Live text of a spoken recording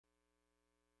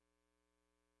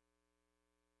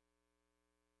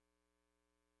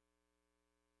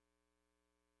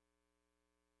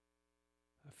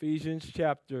Ephesians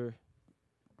chapter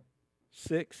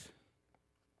 6.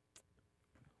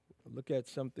 Look at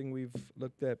something we've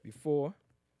looked at before.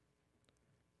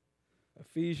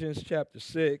 Ephesians chapter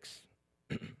 6.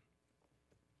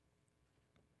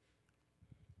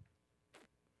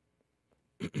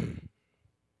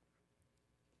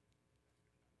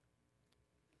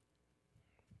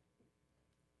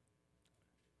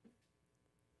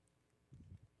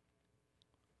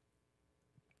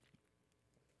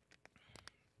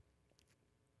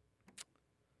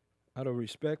 Out of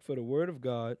respect for the Word of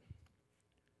God,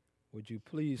 would you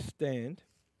please stand?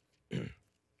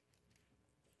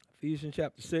 Ephesians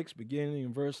chapter 6, beginning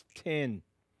in verse 10.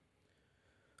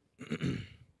 The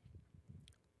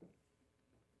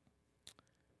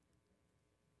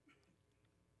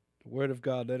Word of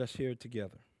God, let us hear it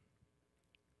together.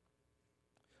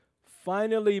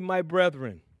 Finally, my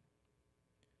brethren,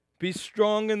 be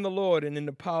strong in the Lord and in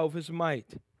the power of his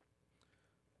might.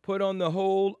 Put on the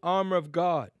whole armor of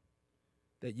God,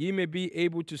 that ye may be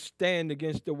able to stand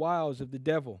against the wiles of the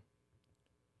devil.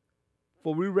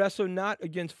 For we wrestle not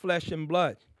against flesh and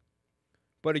blood,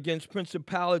 but against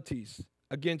principalities,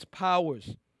 against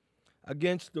powers,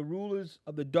 against the rulers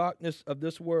of the darkness of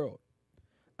this world,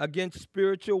 against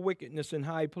spiritual wickedness in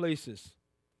high places.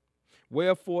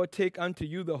 Wherefore take unto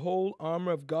you the whole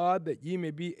armor of God, that ye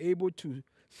may be able to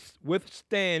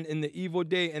withstand in the evil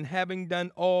day, and having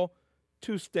done all,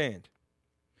 to stand.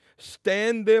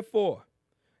 Stand therefore,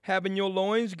 having your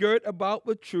loins girt about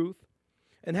with truth,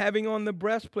 and having on the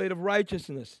breastplate of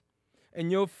righteousness,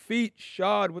 and your feet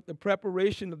shod with the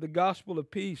preparation of the gospel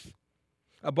of peace.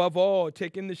 Above all,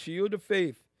 taking the shield of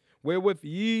faith, wherewith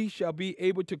ye shall be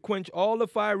able to quench all the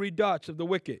fiery darts of the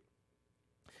wicked.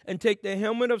 And take the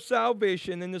helmet of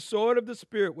salvation and the sword of the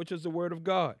Spirit, which is the word of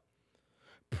God.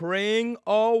 Praying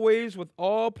always with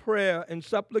all prayer and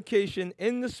supplication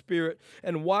in the Spirit,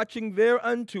 and watching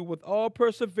thereunto with all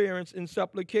perseverance and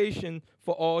supplication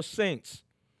for all saints.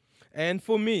 And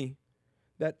for me,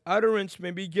 that utterance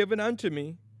may be given unto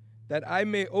me, that I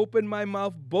may open my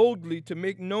mouth boldly to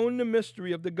make known the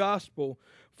mystery of the gospel,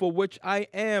 for which I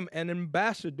am an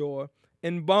ambassador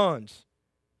in bonds,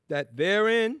 that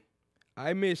therein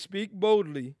I may speak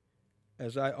boldly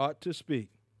as I ought to speak.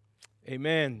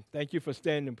 Amen. Thank you for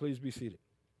standing. Please be seated.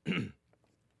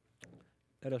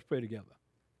 Let us pray together.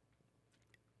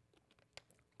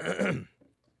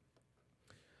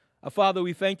 Our Father,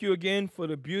 we thank you again for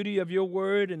the beauty of your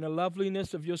word and the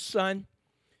loveliness of your Son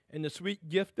and the sweet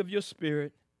gift of your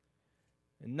Spirit.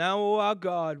 And now, O our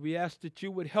God, we ask that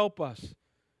you would help us.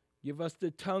 Give us the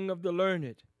tongue of the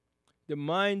learned, the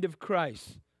mind of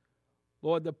Christ,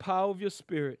 Lord, the power of your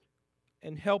Spirit,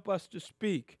 and help us to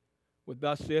speak what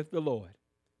thus saith the Lord.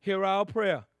 Hear our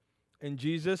prayer in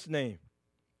Jesus' name.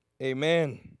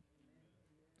 Amen.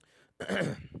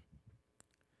 I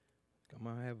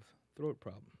might have a throat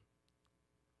problem.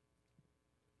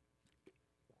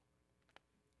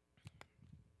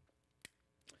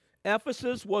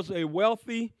 Ephesus was a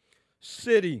wealthy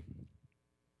city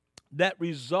that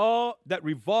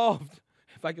revolved,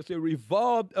 if I could say,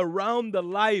 revolved around the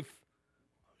life,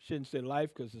 I shouldn't say life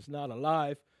because it's not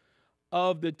alive,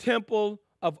 of the temple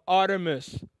of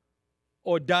Artemis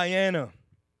or Diana,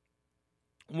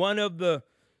 one of the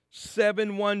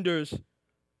 7 wonders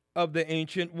of the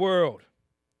ancient world.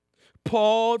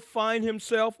 Paul found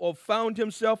himself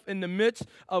in the midst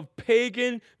of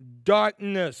pagan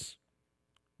darkness.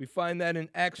 We find that in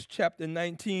Acts chapter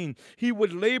 19. He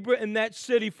would labor in that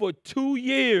city for 2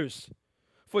 years.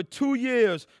 For 2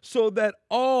 years, so that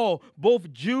all,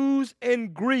 both Jews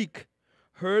and Greek,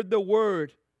 heard the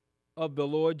word of the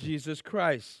Lord Jesus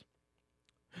Christ.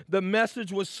 The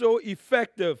message was so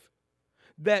effective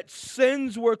that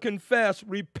sins were confessed,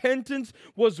 repentance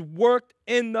was worked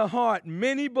in the heart.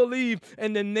 Many believed,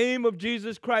 and the name of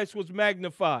Jesus Christ was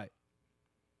magnified.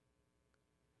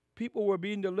 People were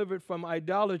being delivered from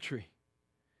idolatry.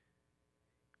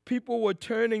 People were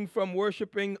turning from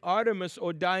worshiping Artemis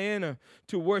or Diana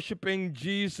to worshiping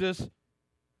Jesus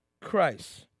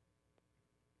Christ.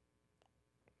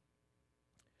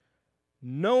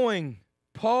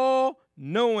 Paul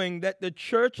knowing that the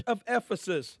church of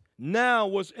Ephesus now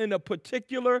was in a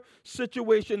particular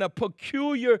situation, a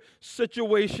peculiar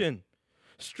situation,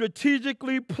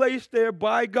 strategically placed there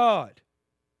by God,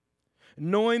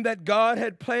 knowing that God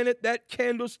had planted that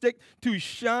candlestick to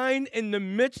shine in the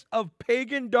midst of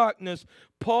pagan darkness,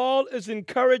 Paul is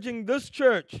encouraging this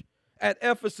church at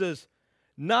Ephesus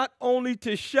not only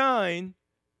to shine,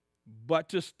 but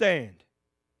to stand.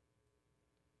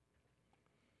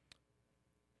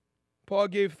 Paul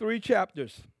gave 3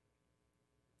 chapters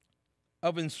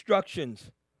of instructions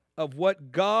of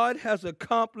what God has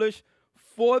accomplished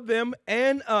for them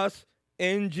and us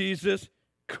in Jesus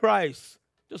Christ.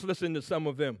 Just listen to some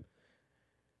of them.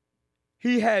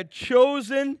 He had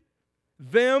chosen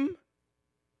them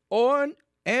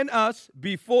and us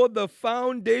before the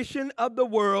foundation of the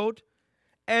world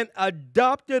and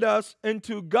adopted us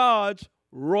into God's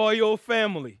royal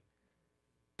family.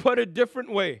 Put a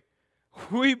different way,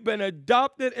 we've been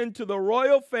adopted into the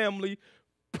royal family,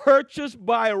 purchased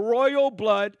by royal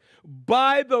blood,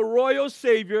 by the royal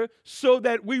Savior, so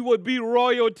that we would be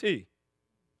royalty.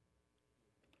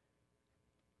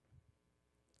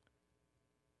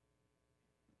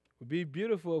 It would be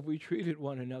beautiful if we treated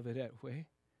one another that way.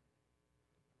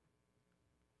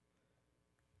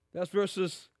 That's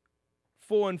verses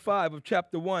 4 and 5 of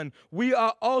chapter 1. We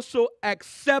are also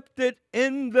accepted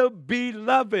in the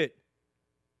beloved.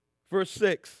 Verse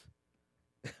 6.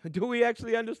 Do we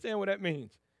actually understand what that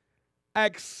means?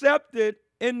 Accepted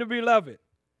in the beloved.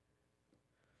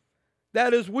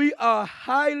 That is, we are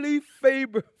highly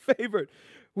favored.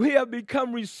 We have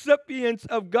become recipients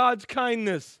of God's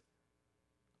kindness.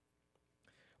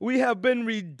 We have been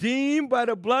redeemed by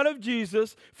the blood of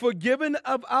Jesus, forgiven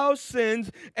of our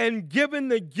sins, and given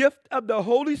the gift of the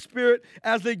Holy Spirit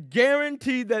as a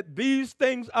guarantee that these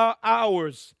things are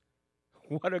ours.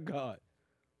 What a God.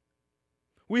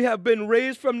 We have been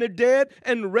raised from the dead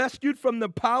and rescued from the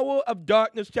power of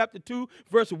darkness, chapter 2,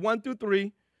 verse 1 through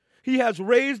 3. He has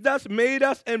raised us, made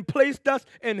us, and placed us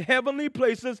in heavenly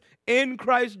places in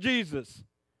Christ Jesus.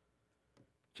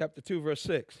 Chapter 2, verse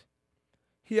 6.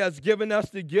 He has given us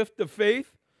the gift of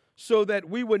faith so that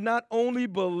we would not only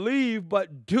believe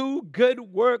but do good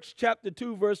works, chapter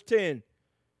 2, verse 10.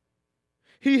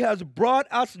 He has brought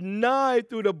us nigh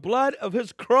through the blood of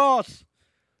his cross,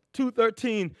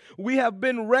 2:13. We have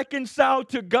been reconciled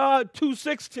to God,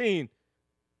 2:16.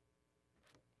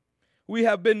 We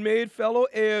have been made fellow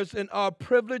heirs and are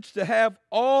privileged to have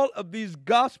all of these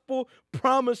gospel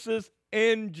promises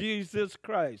in Jesus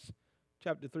Christ,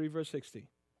 chapter 3, verse 16.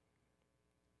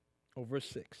 Or verse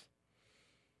 6.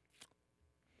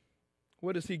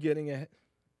 What is he getting at?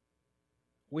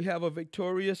 We have a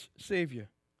victorious Savior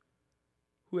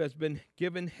who has been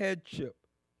given headship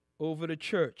over the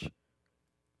church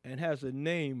and has a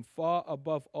name far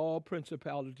above all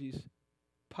principalities,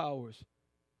 powers,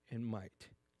 and might.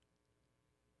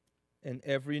 And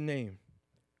every name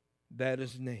that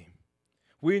is named.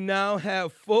 We now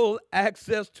have full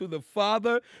access to the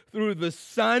Father through the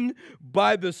Son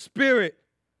by the Spirit,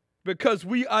 because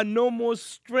we are no more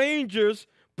strangers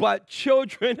but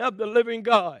children of the living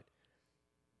God.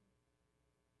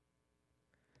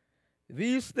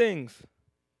 These things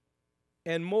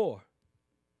and more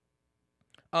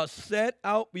are set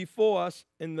out before us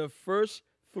in the first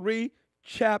 3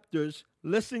 chapters,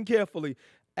 listen carefully,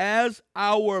 as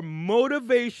our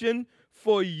motivation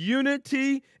for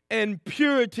unity and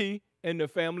purity in the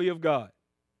family of God.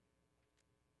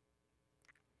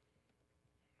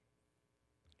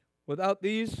 Without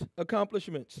these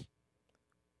accomplishments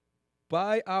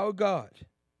by our God,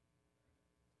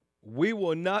 we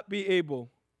will not be able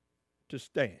to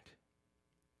stand.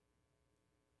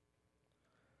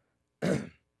 Let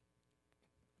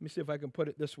me see if I can put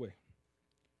it this way.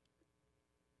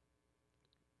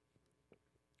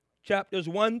 Chapters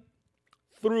 1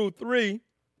 through 3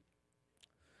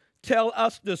 tell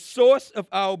us the source of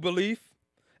our belief,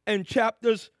 and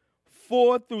chapters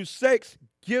 4 through 6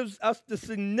 gives us the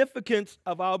significance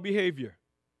of our behavior.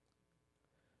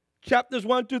 Chapters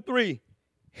 1 through 3,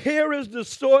 here is the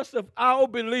source of our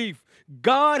belief.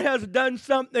 God has done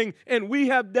something, and we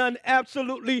have done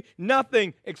absolutely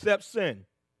nothing except sin.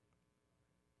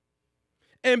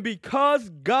 And because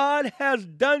God has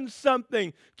done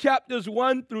something, chapters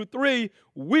 1 through 3,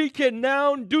 we can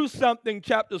now do something,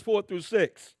 chapters 4 through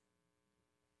 6.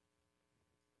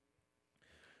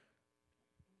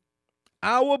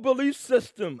 Our belief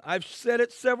system, I've said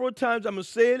it several times, I'm going to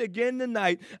say it again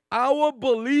tonight. Our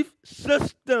belief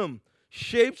system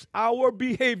shapes our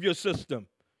behavior system.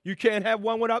 You can't have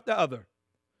one without the other.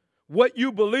 What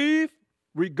you believe,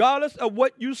 regardless of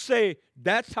what you say,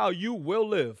 that's how you will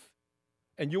live.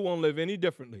 And you won't live any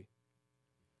differently.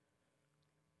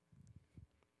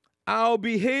 Our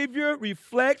behavior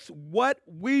reflects what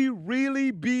we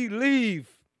really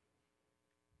believe.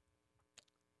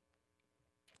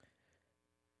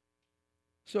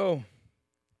 So,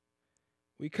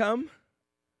 we come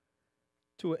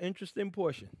to an interesting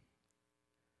portion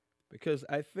because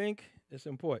I think it's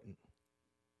important.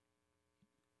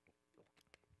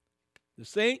 The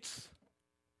saints'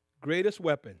 greatest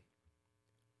weapon,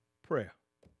 prayer.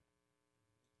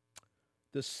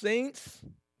 The saints,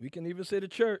 we can even say the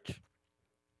church,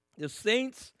 The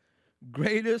saints'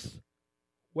 greatest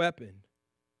weapon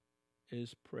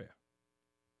is prayer.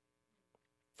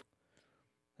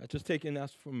 I just taken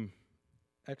us from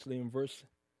actually in verse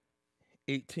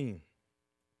 18.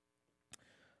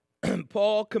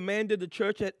 Paul commanded the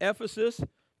church at Ephesus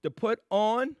to put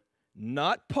on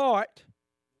not part,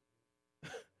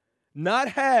 not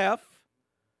half,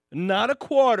 not a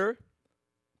quarter,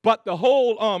 but the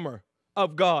whole armor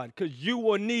of God, because you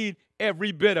will need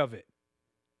every bit of it.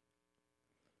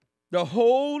 The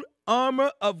whole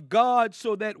armor of God,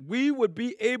 so that we would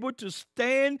be able to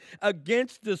stand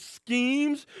against the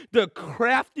schemes, the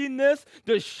craftiness,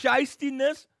 the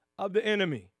shystiness of the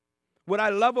enemy. What I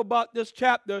love about this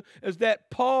chapter is that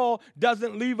Paul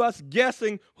doesn't leave us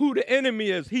guessing who the enemy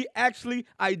is. He actually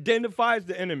identifies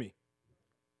the enemy.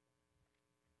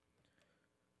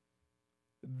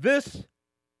 This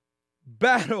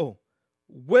battle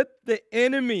with the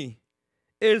enemy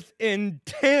is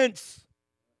intense.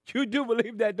 You do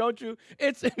believe that, don't you?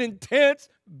 It's an intense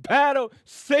battle.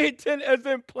 Satan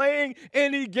isn't playing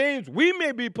any games. We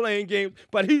may be playing games,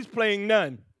 but he's playing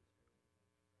none.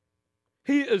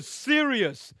 He is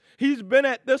serious. He's been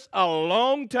at this a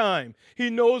long time. He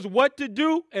knows what to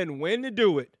do and when to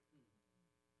do it.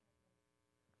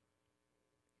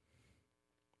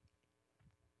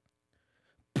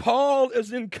 Paul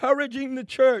is encouraging the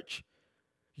church.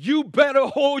 You better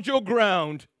hold your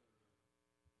ground.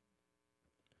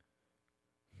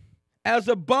 As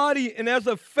a body and as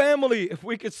a family, if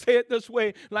we could say it this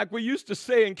way, like we used to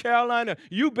say in Carolina,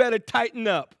 you better tighten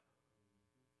up.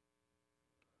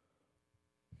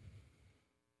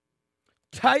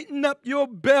 Tighten up your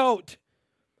belt,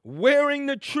 wearing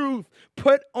the truth.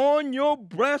 Put on your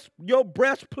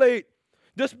breastplate,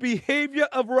 this behavior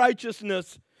of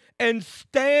righteousness, and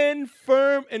stand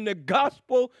firm in the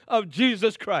gospel of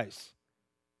Jesus Christ.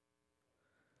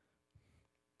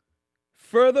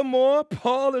 Furthermore,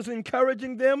 Paul is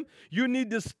encouraging them, you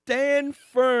need to stand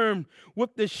firm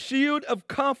with the shield of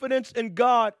confidence in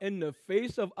God in the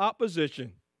face of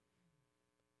opposition.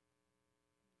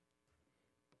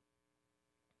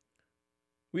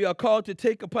 We are called to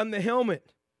take upon the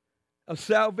helmet of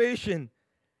salvation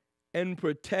and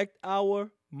protect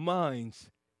our minds,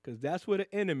 because that's what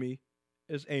the enemy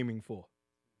is aiming for.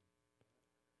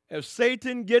 If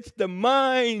Satan gets the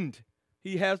mind,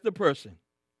 he has the person,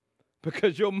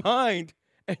 because your mind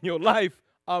and your life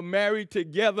are married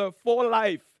together for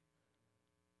life.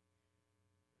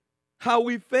 How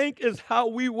we think is how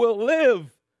we will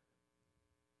live.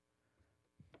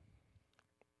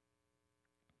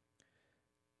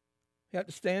 You have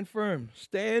to stand firm.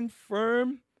 Stand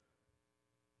firm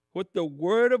with the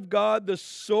word of God, the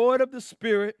sword of the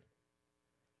Spirit.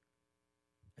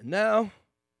 And now,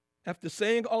 after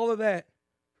saying all of that,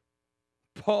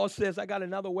 Paul says, I got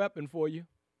another weapon for you.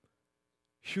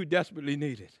 You desperately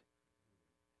need it.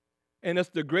 And it's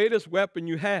the greatest weapon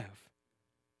you have.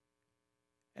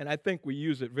 And I think we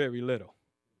use it very little.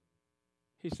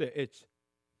 He said, it's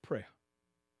prayer.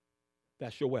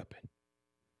 That's your weapon.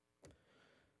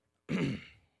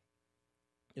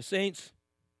 The saints'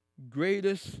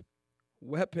 greatest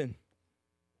weapon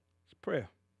is prayer.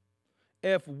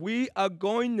 If we are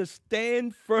going to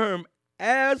stand firm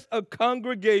as a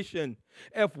congregation,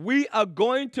 if we are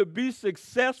going to be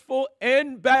successful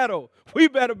in battle, we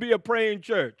better be a praying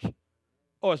church,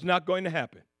 or it's not going to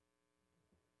happen.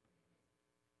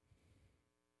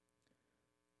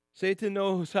 Satan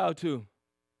knows how to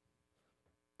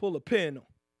pull a pin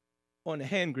on a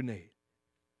hand grenade,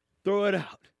 throw it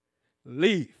out,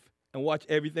 leave, and watch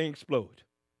everything explode.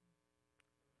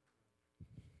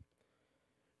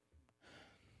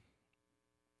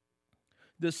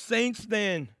 The saints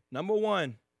then, number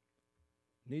one,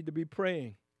 need to be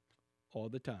praying all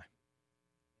the time.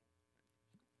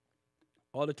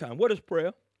 All the time. What is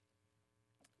prayer?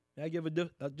 May I give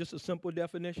just a simple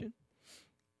definition?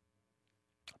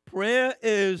 Prayer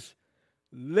is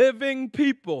living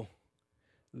people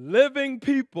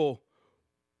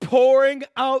pouring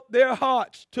out their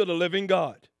hearts to the living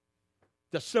God.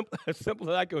 As simple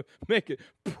as I can make it.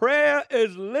 Prayer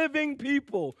is living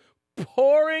people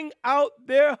pouring out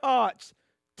their hearts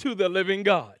to the living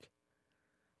God.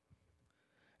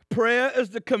 Prayer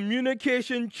is the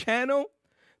communication channel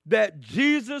that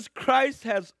Jesus Christ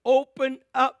has opened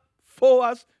up for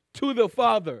us to the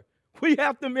Father. We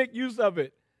have to make use of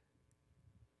it.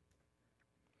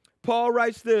 Paul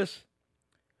writes this,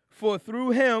 for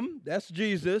through him, that's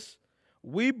Jesus,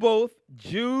 we both,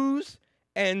 Jews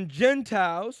and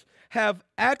Gentiles, have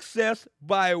access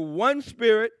by one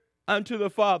Spirit unto the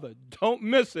Father. Don't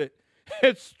miss it.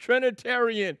 It's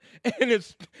Trinitarian in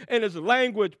its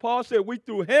language. Paul said we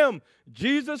through him,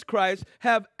 Jesus Christ,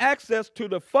 have access to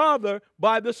the Father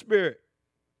by the Spirit.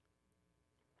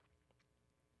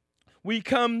 We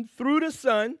come through the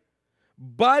Son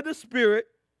by the Spirit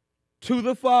to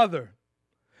the Father.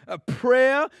 A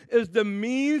prayer is the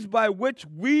means by which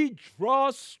we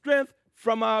draw strength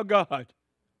from our God.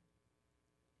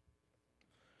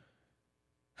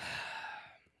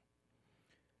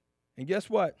 And guess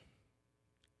what?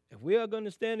 If we are going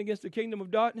to stand against the kingdom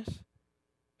of darkness,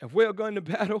 if we are going to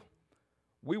battle,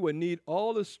 we will need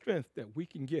all the strength that we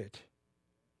can get.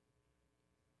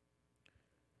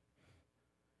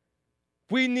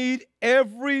 We need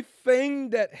everything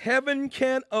that heaven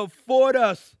can afford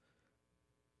us,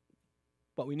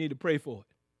 but we need to pray for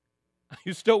it. Are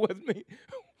you still with me?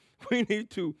 We need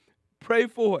to pray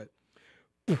for it.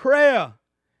 Prayer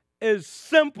is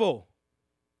simple.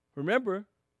 Remember,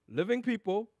 living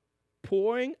people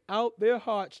pouring out their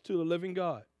hearts to the living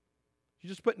God. You're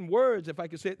just putting words, if I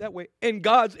can say it that way, in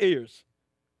God's ears.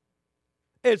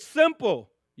 It's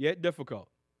simple, yet difficult.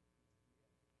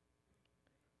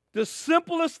 The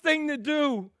simplest thing to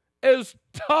do is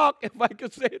talk, if I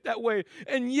can say it that way,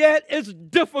 and yet it's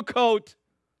difficult.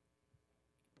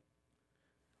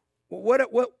 What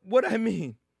I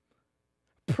mean?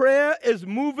 Prayer is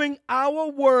moving our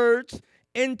words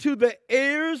into the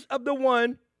ears of the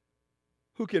one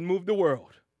who can move the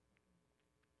world.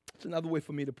 That's another way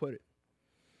for me to put it.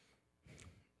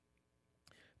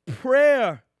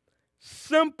 Prayer,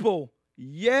 simple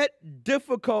yet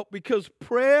difficult, because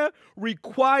prayer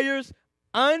requires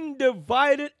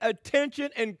undivided attention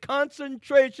and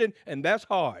concentration, and that's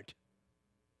hard.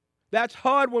 That's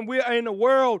hard when we are in a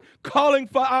world calling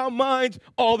for our minds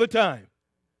all the time.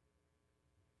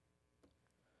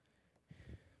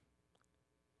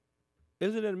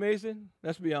 Isn't it amazing?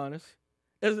 Let's be honest.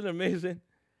 Isn't it amazing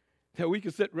that we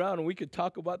could sit around and we could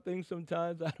talk about things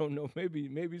sometimes? I don't know,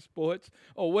 maybe sports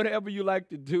or whatever you like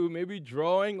to do, maybe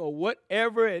drawing or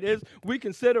whatever it is. We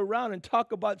can sit around and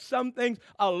talk about some things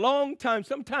a long time,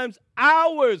 sometimes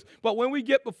hours. But when we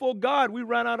get before God, we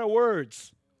run out of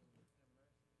words.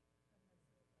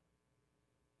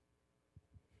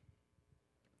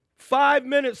 Five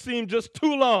minutes seem just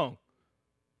too long.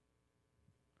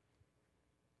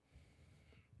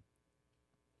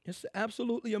 It's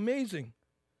absolutely amazing.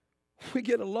 We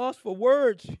get a loss for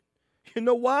words. You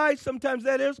know why sometimes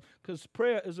that is? Because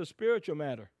prayer is a spiritual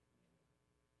matter.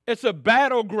 It's a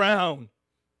battleground.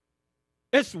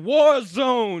 It's war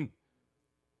zone.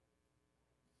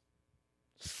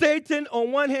 Satan,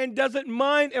 on one hand, doesn't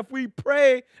mind if we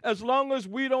pray as long as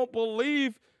we don't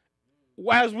believe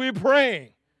as we're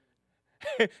praying.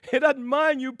 He doesn't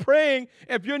mind you praying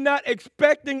if you're not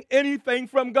expecting anything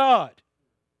from God.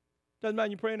 Doesn't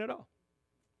mind you praying at all.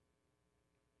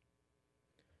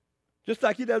 Just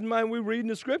like he doesn't mind we reading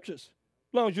the scriptures,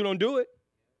 as long as you don't do it.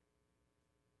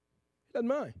 He doesn't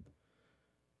mind.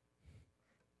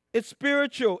 It's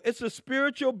spiritual. It's a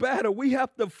spiritual battle. We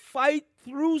have to fight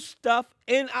through stuff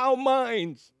in our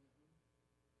minds.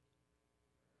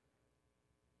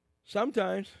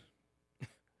 Sometimes,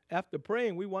 after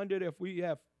praying, we wondered if we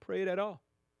have prayed at all.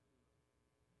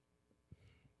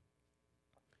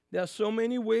 There are so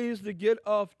many ways to get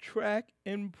off track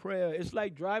in prayer. It's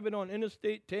like driving on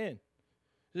Interstate 10.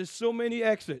 There's so many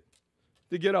exits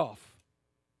to get off.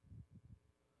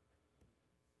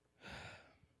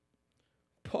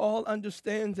 Paul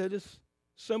understands that it's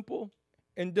simple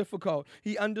and difficult.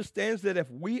 He understands that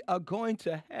if we are going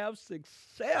to have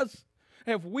success,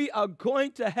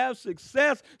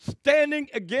 standing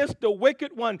against the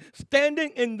wicked one, standing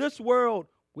in this world,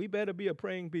 we better be a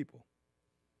praying people.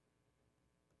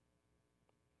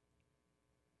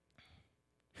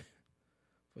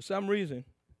 For some reason,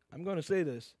 I'm going to say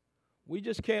this, we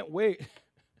just can't wait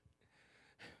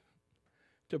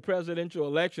to presidential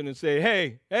election and say,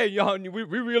 hey, y'all, we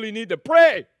really need to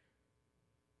pray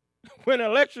when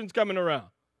election's coming around.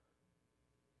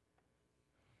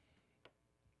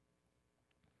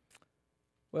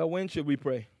 Well, when should we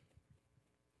pray?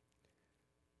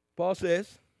 Paul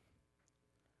says,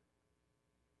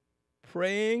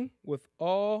 praying with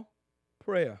all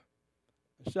prayer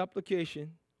and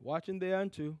supplication, watching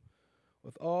thereunto,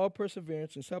 with all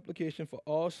perseverance and supplication for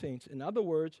all saints. In other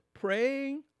words,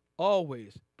 praying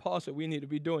always. Paul said we need to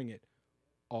be doing it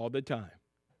all the time.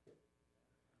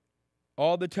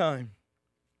 All the time.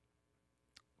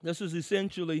 This is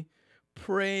essentially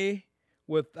pray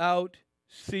without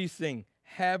ceasing.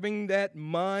 Having that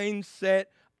mindset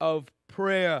of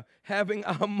prayer. Having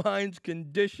our minds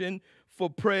conditioned for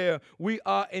prayer. We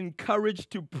are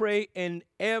encouraged to pray in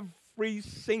every every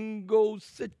single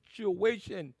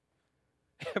situation.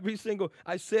 Every single,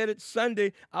 I said it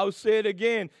Sunday, I'll say it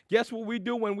again. Guess what we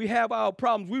do when we have our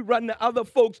problems? We run to other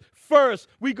folks first.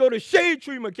 We go to shade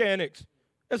tree mechanics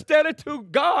instead of to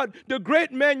God, the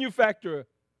great manufacturer.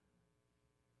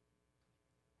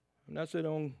 I'm not saying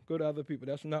don't go to other people.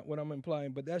 That's not what I'm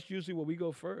implying, but that's usually where we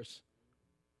go first.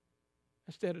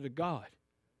 Instead of to God,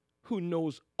 who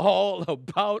knows all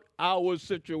about our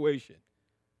situation.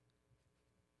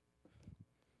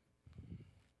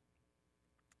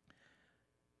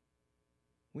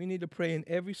 We need to pray in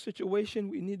every situation.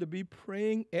 We need to be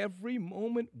praying every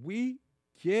moment we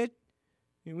get.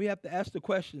 And we have to ask the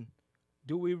question,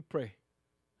 do we pray?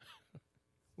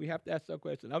 We have to ask that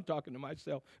question. I'm talking to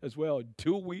myself as well.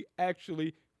 Do we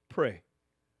actually pray?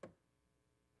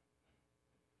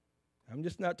 I'm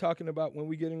just not talking about when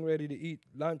we're getting ready to eat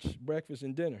lunch, breakfast,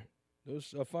 and dinner.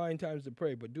 Those are fine times to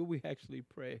pray, but do we actually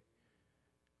pray?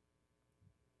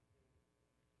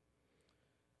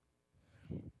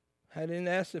 I didn't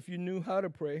ask if you knew how to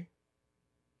pray.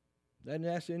 I didn't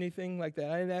ask anything like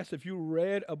that. I didn't ask if you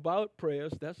read about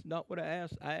prayers. That's not what I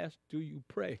asked. I asked, do you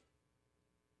pray?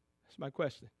 That's my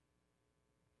question.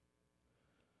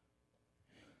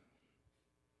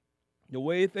 The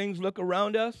way things look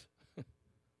around us,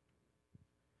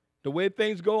 the way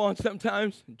things go on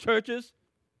sometimes in churches,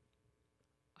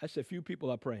 I said few people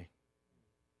are praying.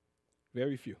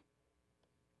 Very few.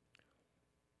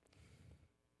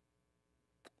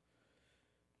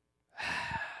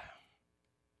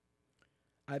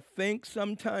 I think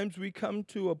sometimes we come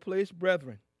to a place,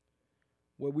 brethren,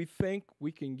 where we think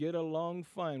we can get along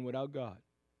fine without God.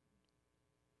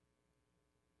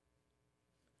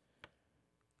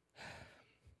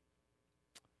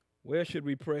 Where should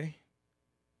we pray?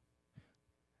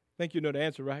 I think you know the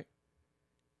answer, right?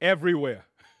 Everywhere.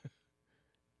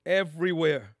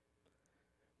 Everywhere.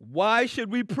 Why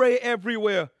should we pray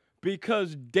everywhere?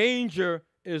 Because danger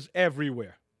is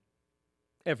everywhere.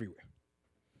 Everywhere.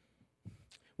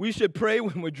 We should pray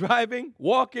when we're driving,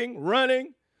 walking,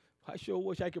 running. I sure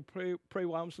wish I could pray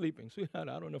while I'm sleeping. Sweetheart,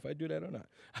 I don't know if I do that or not.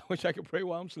 I wish I could pray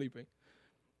while I'm sleeping.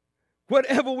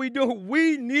 Whatever we do,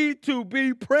 we need to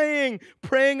be praying.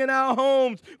 Praying in our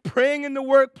homes, praying in the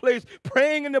workplace,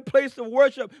 praying in the place of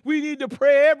worship. We need to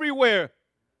pray everywhere.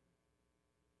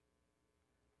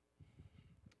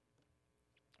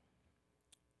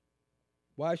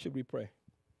 Why should we pray?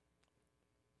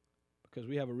 Because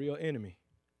we have a real enemy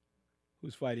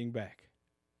who's fighting back.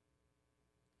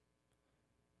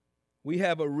 We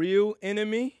have a real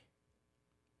enemy,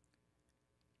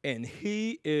 and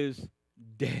he is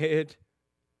dead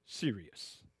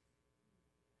serious.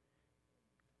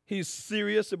 He's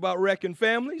serious about wrecking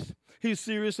families. He's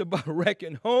serious about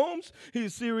wrecking homes.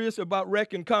 He's serious about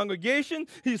wrecking congregations.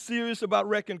 He's serious about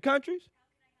wrecking countries.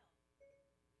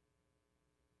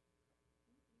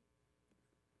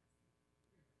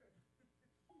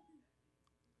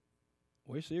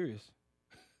 We're serious.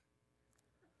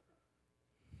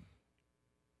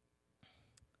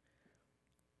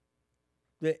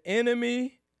 The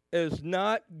enemy is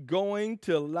not going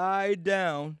to lie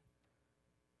down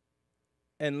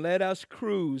and let us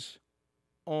cruise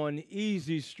on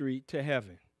easy street to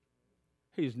heaven.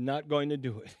 He's not going to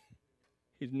do it.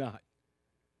 He's not.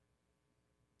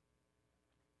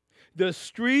 The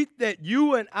street that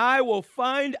you and I will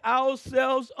find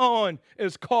ourselves on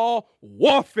is called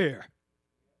warfare,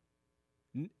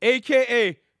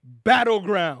 a.k.a.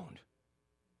 battleground.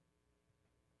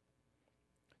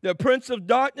 The prince of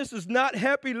darkness is not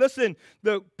happy. Listen,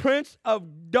 the prince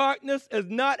of darkness is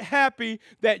not happy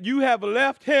that you have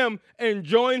left him and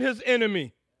joined his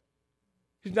enemy.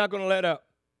 He's not going to let up.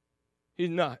 He's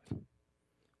not.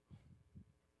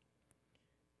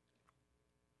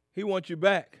 He wants you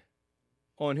back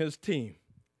on his team.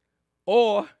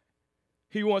 Or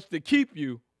he wants to keep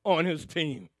you on his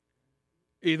team.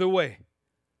 Either way.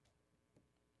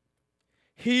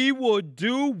 He will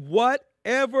do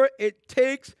whatever it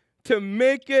takes to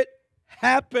make it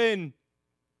happen.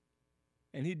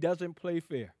 And he doesn't play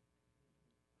fair.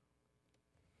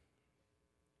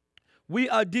 We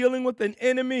are dealing with an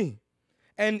enemy,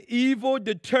 an evil,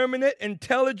 determinate,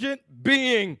 intelligent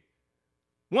being.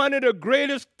 One of the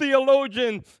greatest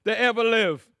theologians that ever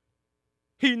lived.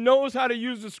 He knows how to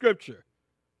use the scripture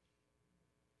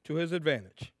to his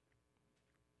advantage.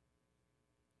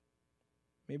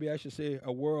 Maybe I should say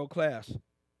a world-class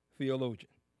theologian.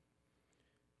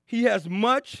 He has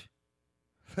much,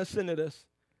 listen to this,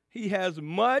 he has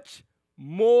much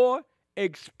more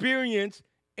experience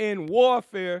in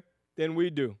warfare than we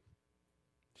do.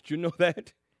 Did you know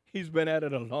that? He's been at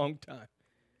it a long time.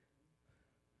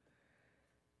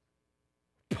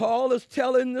 Paul is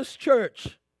telling this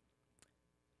church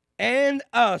and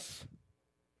us,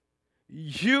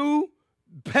 you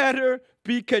better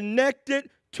be connected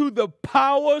to the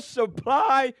power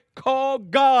supply called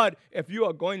God if you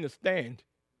are going to stand.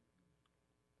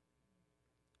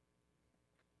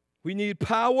 We need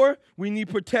power. We need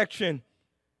protection.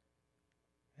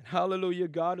 And hallelujah,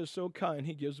 God is so kind.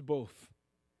 He gives both.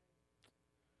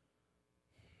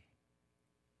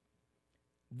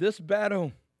 This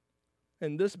battle,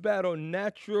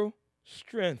 natural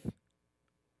strength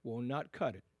will not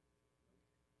cut it.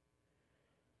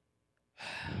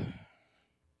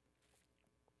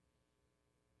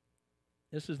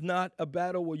 This is not a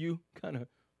battle where you kind of,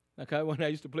 like when I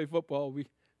used to play football,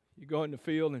 you go in the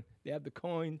field and they have the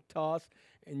coin toss,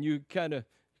 and you kind of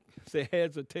say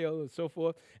heads or tails and so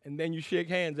forth, and then you shake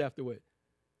hands afterward.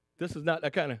 This is not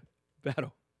that kind of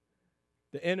battle.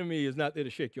 The enemy is not there to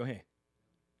shake your hand.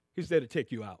 He's there to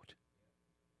take you out.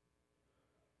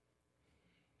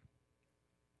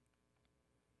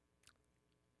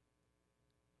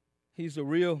 He's a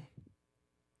real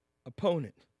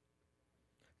opponent.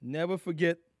 Never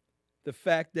forget the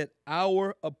fact that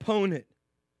our opponent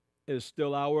is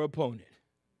still our opponent.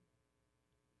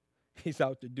 He's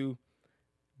out to do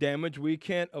damage. We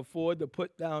can't afford to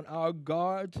put down our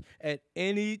guards at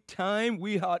any time.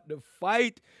 We ought to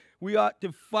fight. We ought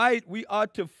to fight. We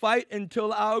ought to fight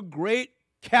until our great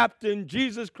captain,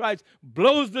 Jesus Christ,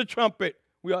 blows the trumpet.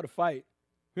 We ought to fight.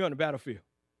 We're on the battlefield.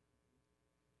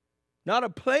 Not a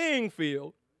playing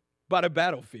field, but a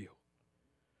battlefield.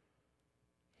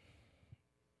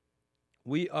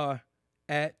 We are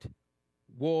at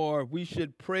war. We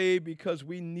should pray because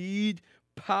we need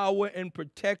power and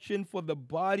protection for the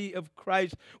body of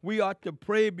Christ. We ought to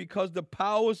pray because the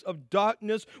powers of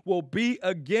darkness will be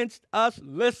against us,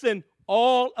 listen,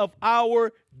 all of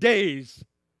our days.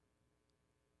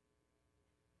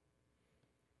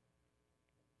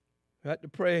 We have to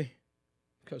pray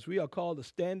because we are called to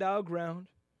stand our ground,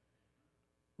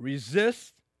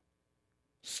 resist,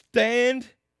 stand,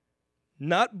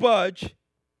 not budge,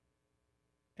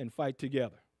 and fight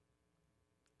together.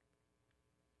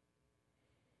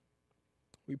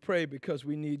 We pray because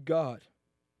we need God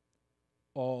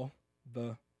all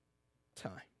the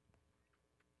time.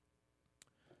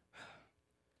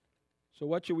 So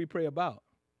what should we pray about?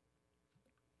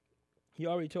 He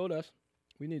already told us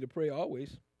we need to pray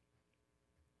always.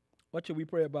 What should we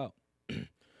pray about?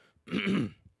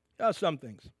 There are some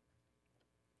things.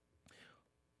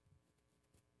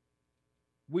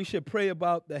 We should pray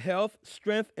about the health,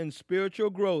 strength, and spiritual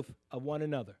growth of one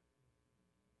another.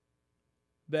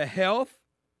 The health,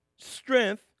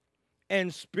 strength,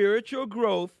 and spiritual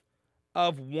growth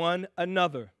of one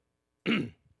another.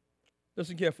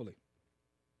 Listen carefully.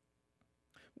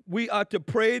 We are to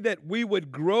pray that we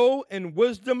would grow in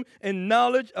wisdom and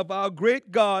knowledge of our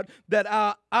great God, that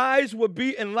our eyes would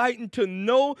be enlightened to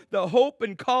know the hope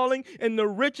and calling and the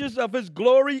riches of his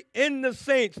glory in the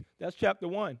saints. That's chapter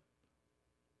 1.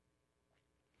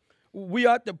 We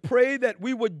ought to pray that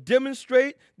we would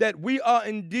demonstrate that we are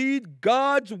indeed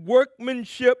God's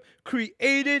workmanship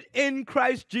created in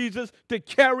Christ Jesus to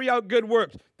carry out good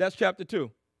works. That's chapter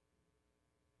 2.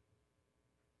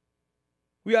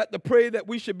 We ought to pray that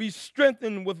we should be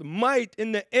strengthened with might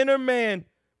in the inner man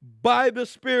by the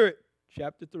Spirit.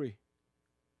 Chapter 3.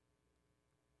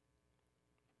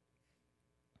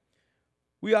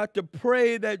 We ought to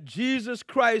pray that Jesus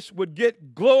Christ would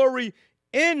get glory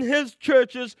in his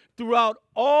churches throughout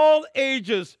all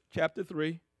ages. Chapter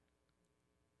 3.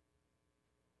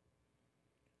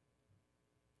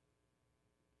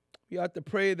 We ought to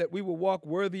pray that we will walk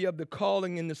worthy of the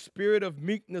calling in the spirit of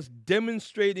meekness,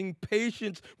 demonstrating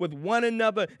patience with one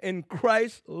another in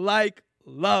Christ-like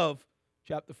love.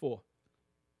 Chapter 4.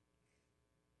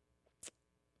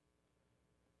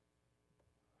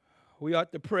 We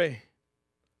ought to pray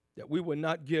that we will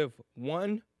not give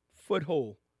one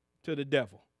foothold to the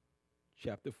devil.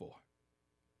 Chapter 4.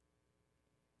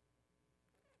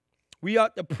 We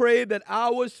ought to pray that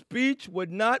our speech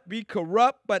would not be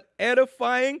corrupt but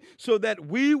edifying, so that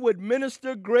we would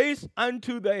minister grace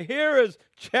unto the hearers.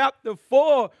 Chapter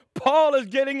 4. Paul is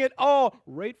getting it all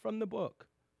right from the book.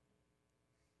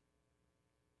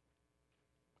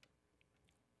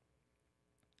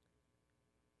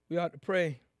 We ought to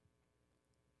pray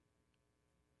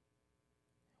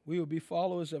we will be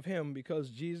followers of him because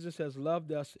Jesus has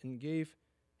loved us and gave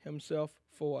himself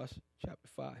for us. Chapter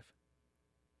 5.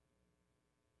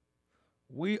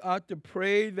 We ought to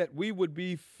pray that we would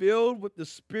be filled with the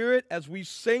Spirit as we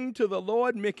sing to the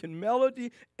Lord, making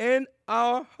melody in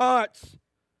our hearts.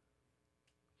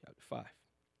 Chapter 5.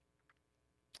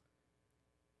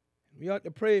 We ought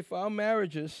to pray for our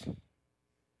marriages.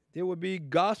 There would be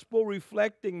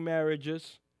gospel-reflecting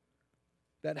marriages,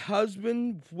 that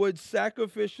husbands would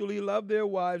sacrificially love their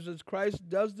wives as Christ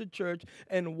does the church,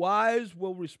 and wives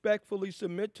will respectfully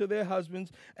submit to their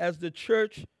husbands as the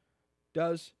church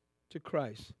does to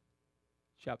Christ.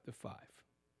 Chapter 5.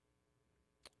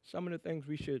 Some of the things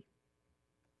we should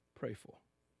pray for.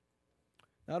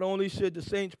 Not only should the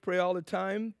saints pray all the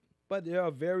time, but there are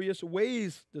various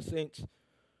ways the saints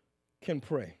can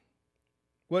pray.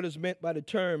 What is meant by the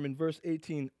term in verse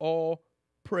 18, all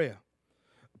prayer?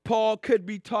 Paul could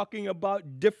be talking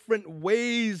about different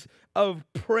ways of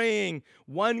praying.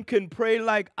 One can pray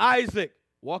like Isaac,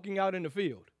 walking out in the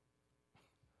field.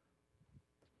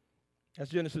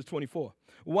 That's Genesis 24.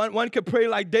 One could pray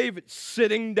like David,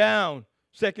 sitting down,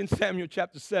 2 Samuel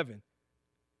chapter 7,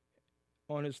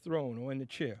 on his throne or in the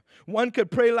chair. One could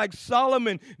pray like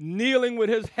Solomon, kneeling with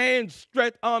his hands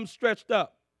arms stretched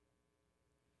up.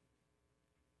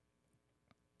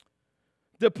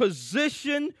 The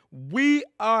position we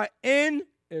are in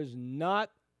is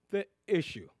not the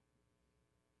issue.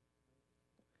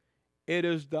 It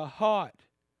is the heart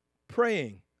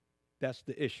praying that's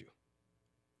the issue.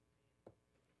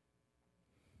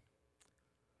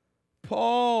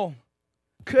 Paul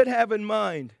could have in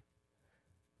mind,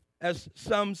 as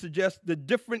some suggest, the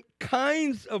different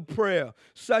kinds of prayer,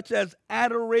 such as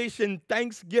adoration,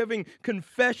 thanksgiving,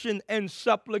 confession, and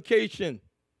supplication.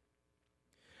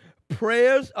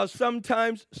 Prayers are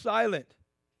sometimes silent.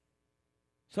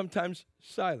 Sometimes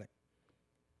silent.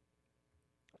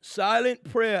 Silent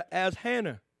prayer, as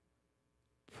Hannah,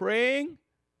 praying,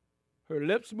 her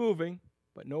lips moving,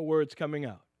 but no words coming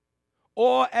out.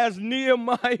 Or as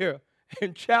Nehemiah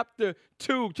in chapter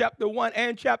 1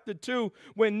 and chapter 2,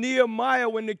 when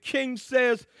the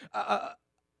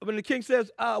king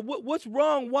says, what's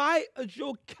wrong? Why is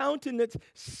your countenance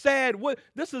sad?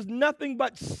 This is nothing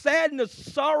but sadness,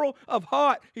 sorrow of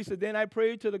heart. He said, then I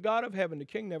prayed to the God of heaven. The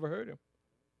king never heard him.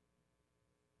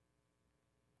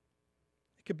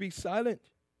 It could be silent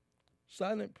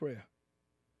prayer.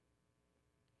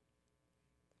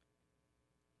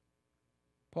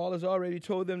 Paul has already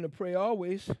told them to pray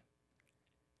always.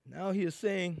 Now he is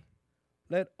saying,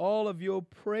 let all of your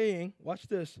praying, watch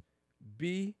this,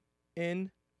 be in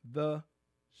the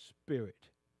Spirit.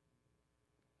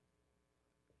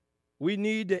 We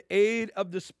need the aid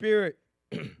of the Spirit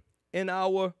in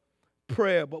our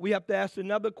prayer. But we have to ask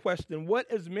another question. What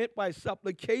is meant by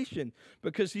supplication?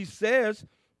 Because he says,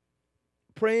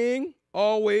 praying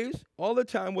always, all the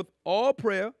time, with all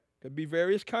prayer, could be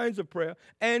various kinds of prayer,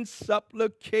 and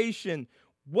supplication.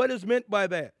 What is meant by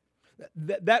that?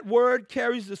 That word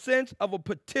carries the sense of a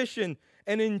petition,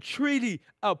 an entreaty,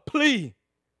 a plea.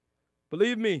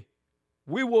 Believe me,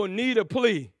 we will need a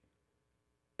plea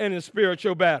in a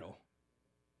spiritual battle.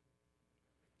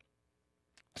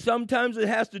 Sometimes it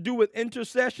has to do with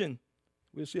intercession.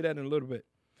 We'll see that in a little bit.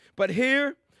 But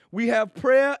here we have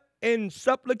prayer and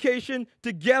supplication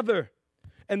together.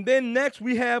 And then next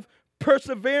we have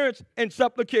perseverance and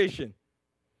supplication.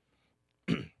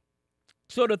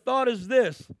 So the thought is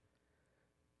this,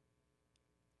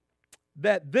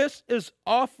 that this is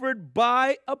offered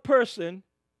by a person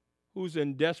who's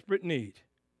in desperate need.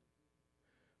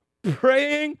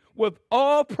 Praying with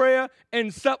all prayer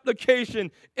and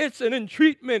supplication. It's an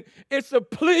entreatment. It's a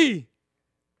plea.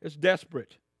 It's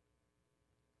desperate.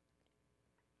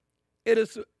 It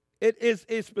is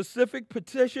a specific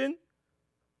petition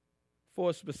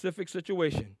for a specific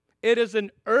situation. It is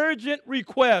an urgent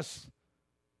request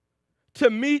to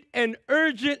meet an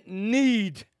urgent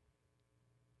need.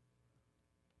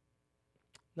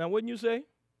 Now, wouldn't you say?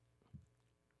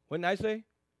 Wouldn't I say?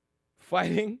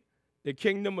 Fighting the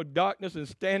kingdom of darkness and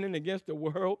standing against the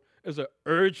world is an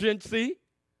urgency.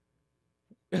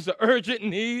 It's an urgent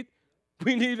need.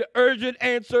 We need an urgent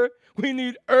answer. We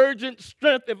need urgent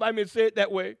strength, if I may say it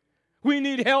that way. We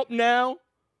need help now.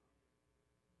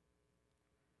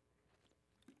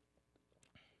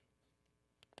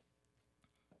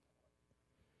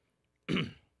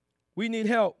 We need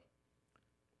help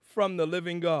from the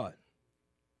living God.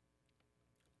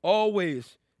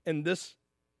 Always in this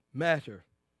matter.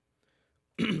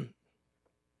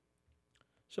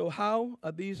 So how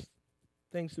are these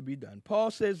things to be done? Paul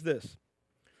says this,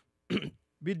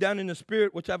 be done in the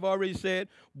Spirit, which I've already said.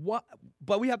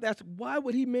 But we have to ask, why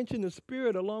would he mention the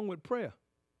Spirit along with prayer?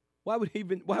 Why would he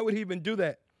even do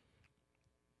that?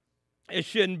 It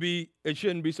shouldn't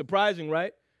be surprising,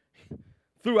 right?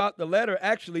 Throughout the letter,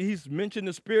 actually, he's mentioned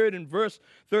the Spirit in verse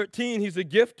 13. He's a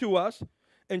gift to us.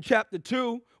 In chapter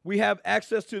 2, we have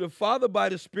access to the Father by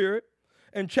the Spirit.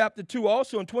 In chapter 2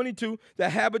 also, in 22, the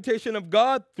habitation of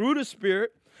God through the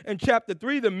Spirit. In chapter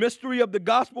 3, the mystery of the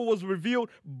gospel was revealed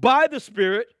by the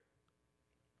Spirit.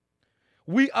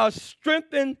 We are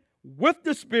strengthened with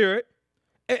the Spirit.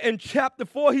 In chapter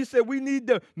 4, he said we need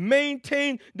to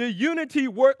maintain the unity,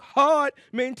 work hard,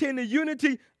 maintain the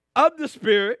unity of the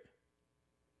Spirit.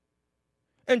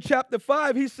 In chapter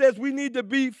 5, he says we need to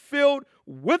be filled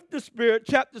with the Spirit.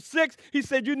 Chapter 6, he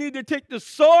said you need to take the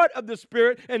sword of the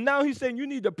Spirit. And now he's saying you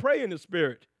need to pray in the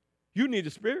Spirit. You need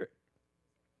the Spirit.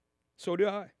 So do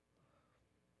I.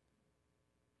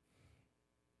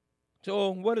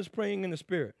 So what is praying in the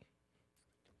Spirit?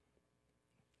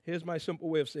 Here's my simple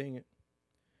way of saying it.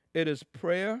 It is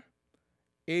prayer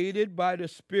aided by the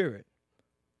Spirit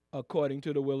according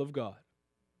to the will of God.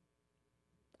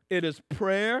 It is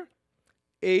prayer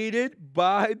aided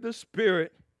by the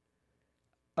Spirit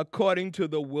according to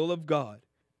the will of God.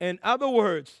 In other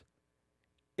words,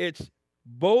 it's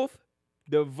both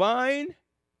divine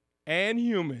and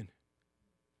human.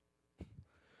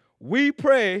 We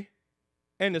pray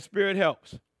and the Spirit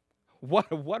helps. What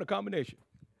a combination.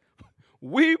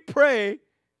 We pray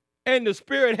and the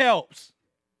Spirit helps.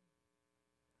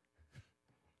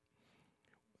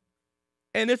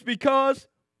 And it's because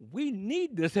we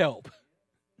need this help.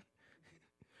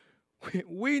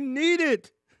 We need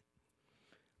it.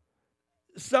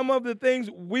 Some of the things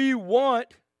we want,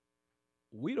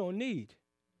 we don't need.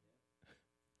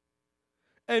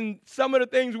 And some of the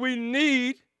things we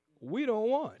need, we don't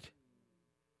want.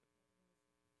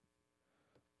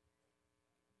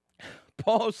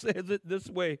 Paul says it this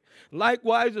way.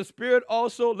 Likewise, the Spirit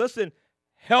also, listen,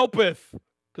 helpeth,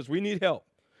 because we need help.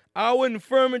 Our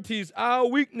infirmities, our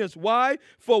weakness. Why?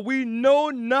 For we know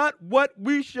not what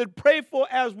we should pray for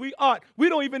as we ought. We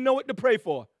don't even know what to pray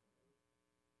for.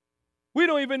 We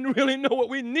don't even really know what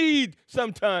we need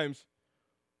sometimes.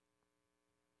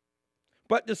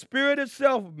 But the Spirit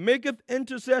itself maketh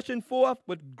intercession for us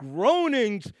with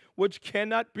groanings which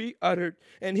cannot be uttered.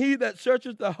 And he that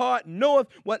searcheth the heart knoweth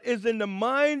what is in the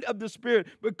mind of the Spirit,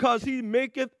 because he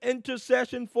maketh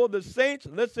intercession for the saints,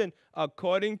 listen,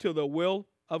 according to the will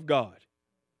of God.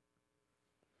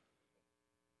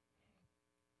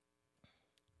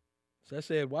 So I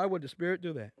said, why would the Spirit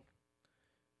do that?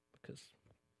 Because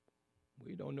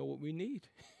we don't know what we need.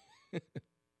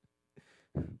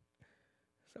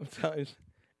 Sometimes,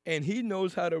 and he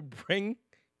knows how to bring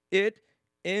it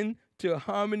into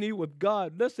harmony with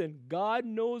God. Listen, God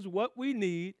knows what we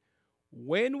need,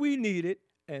 when we need it,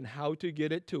 and how to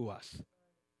get it to us.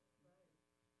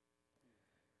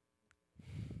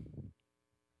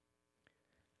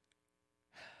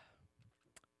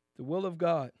 The will of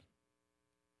God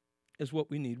is what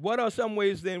we need. What are some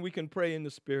ways then we can pray in the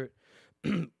Spirit?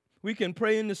 We can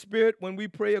pray in the Spirit when we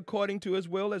pray according to his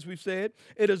will, as we've said.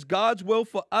 It is God's will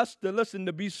for us to listen,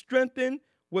 to be strengthened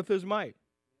with his might.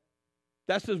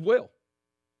 That's his will.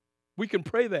 We can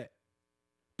pray that.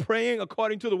 Praying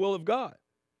according to the will of God.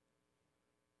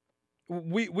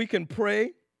 We can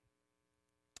pray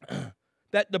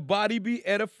that the body be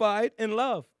edified in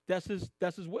love. That's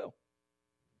his will.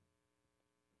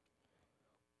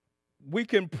 We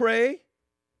can pray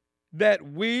that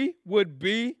we would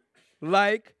be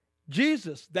like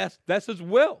Jesus. That's his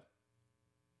will.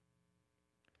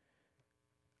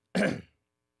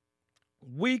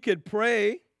 We could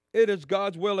pray, it is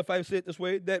God's will, if I say it this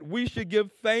way, that we should give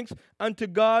thanks unto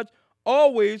God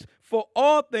always for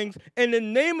all things in the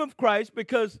name of Christ,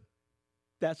 because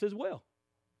that's his will.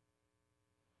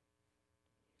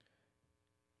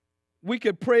 We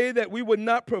could pray that we would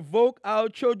not provoke our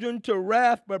children to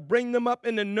wrath, but bring them up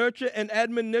in the nurture and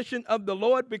admonition of the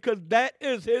Lord, because that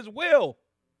is his will.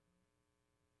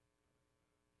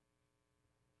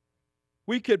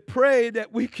 We could pray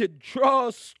that we could draw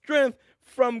strength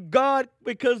from God,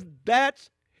 because that's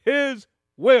his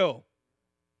will.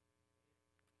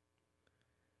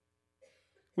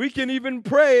 We can even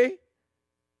pray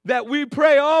that we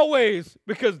pray always,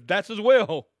 because that's his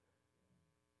will.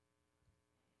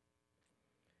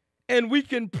 And we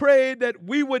can pray that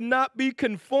we would not be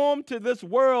conformed to this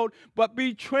world, but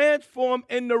be transformed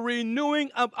in the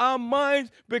renewing of our minds,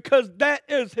 because that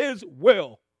is his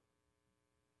will.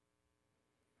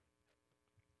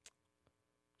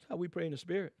 That's how we pray in the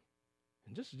Spirit.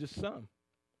 And this is just some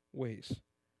ways.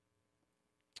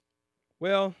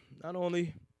 Well, not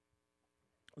only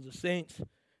does the saints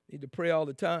need to pray all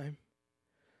the time,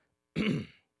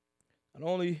 not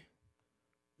only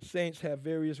saints have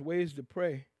various ways to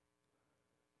pray,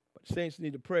 but saints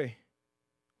need to pray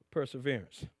with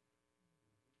perseverance.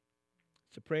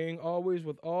 So praying always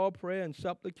with all prayer and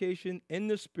supplication in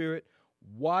the Spirit,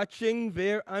 watching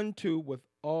thereunto with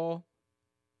all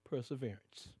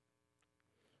perseverance.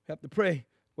 We have to pray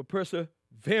with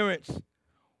perseverance.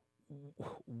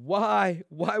 Why?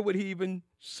 Why would he even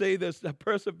say this? That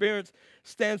perseverance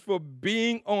stands for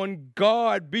being on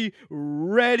guard, be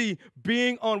ready,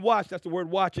 being on watch. That's the word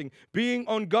watching. Being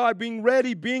on guard, being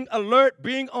ready, being alert,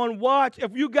 being on watch.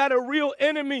 If you got a real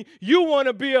enemy, you want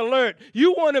to be alert.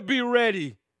 You want to be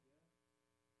ready.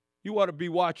 You ought to be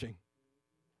watching.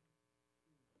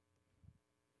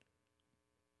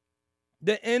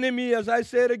 The enemy, as I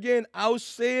said again, I'll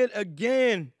say it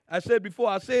again. I said before,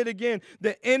 I'll say it again.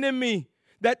 The enemy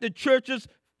that the church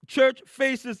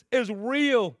faces is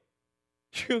real.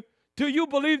 Do you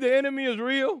believe the enemy is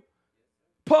real?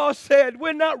 Paul said,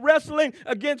 we're not wrestling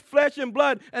against flesh and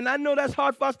blood. And I know that's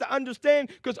hard for us to understand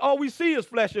because all we see is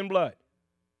flesh and blood.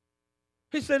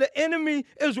 He said the enemy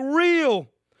is real.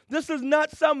 This is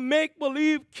not some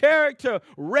make-believe character,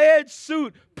 red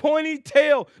suit, pointy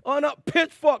tail, on a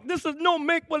pitchfork. This is no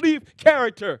make-believe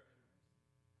character.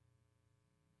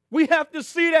 We have to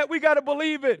see that. We got to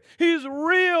believe it. He's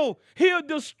real. He'll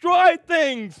destroy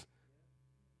things.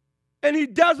 And he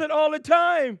does it all the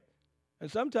time. And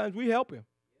sometimes we help him.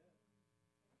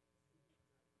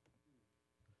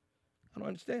 I don't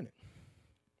understand it.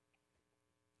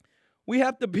 We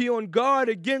have to be on guard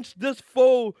against this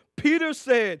foe. Peter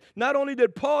said, not only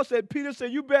did Paul say, Peter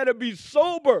said, you better be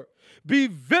sober, be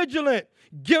vigilant,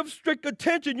 give strict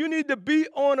attention. You need to be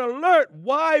on alert.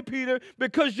 Why, Peter?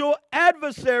 Because your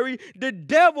adversary, the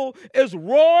devil, is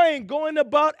roaring, going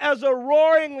about as a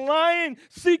roaring lion,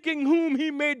 seeking whom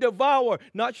he may devour,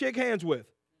 not shake hands with.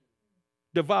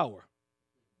 Devour.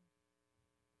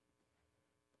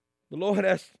 The Lord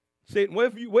asked Satan, where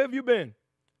have you been?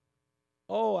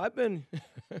 Oh, I've been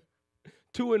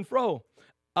to and fro,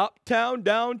 uptown,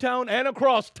 downtown, and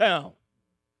across town.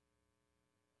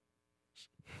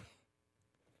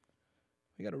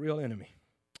 We got a real enemy.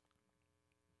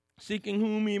 Seeking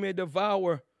whom he may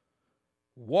devour,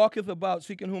 walketh about,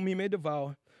 seeking whom he may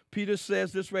devour. Peter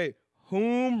says this way,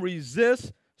 whom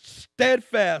resist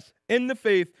steadfast in the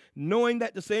faith, knowing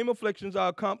that the same afflictions are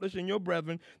accomplished in your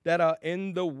brethren that are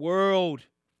in the world.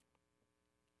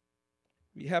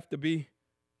 We have to be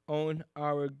on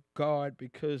our guard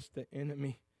because the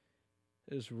enemy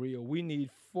is real. We need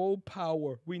full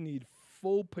power. We need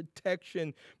full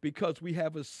protection because we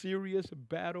have a serious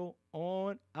battle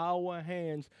on our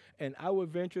hands. And I would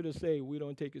venture to say we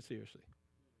don't take it seriously.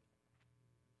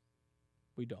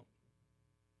 We don't.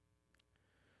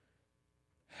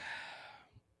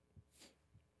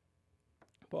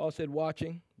 Paul said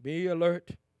watching, be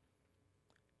alert.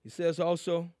 He says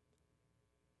also,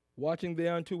 watching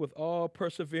thereunto with all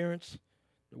perseverance.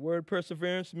 The word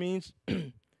perseverance means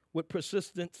with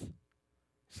persistence.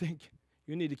 See,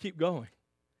 you need to keep going.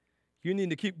 You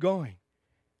need to keep going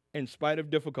in spite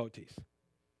of difficulties.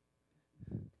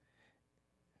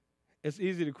 It's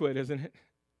easy to quit, isn't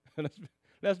it?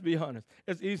 Let's be honest.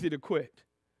 It's easy to quit.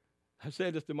 I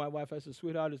said this to my wife. I said,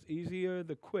 sweetheart, it's easier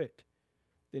to quit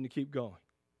than to keep going.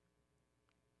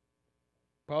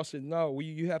 Paul said, no,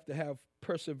 you have to have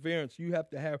perseverance. You have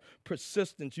to have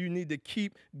persistence. You need to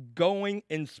keep going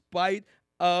in spite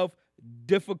of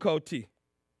difficulty.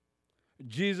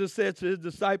 Jesus said to his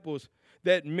disciples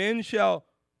that men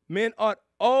ought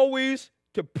always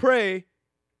to pray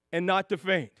and not to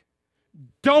faint.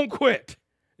 Don't quit.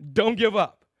 Don't give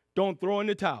up. Don't throw in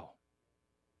the towel.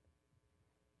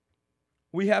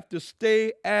 We have to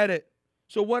stay at it.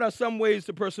 So what are some ways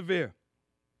to persevere?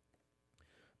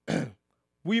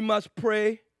 We must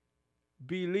pray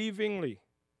believingly.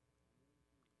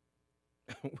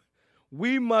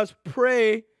 We must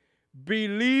pray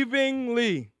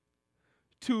believingly.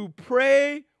 To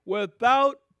pray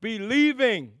without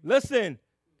believing, listen,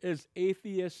 is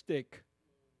atheistic.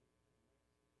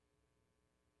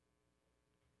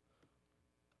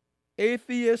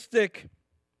 Atheistic.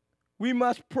 We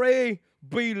must pray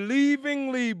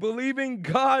believingly, believing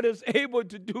God is able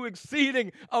to do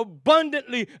exceeding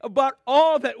abundantly about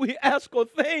all that we ask or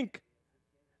think,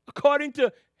 according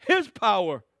to his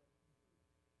power.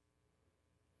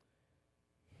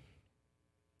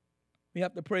 We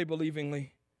have to pray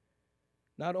believingly.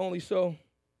 Not only so,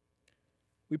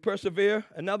 we persevere.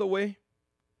 Another way,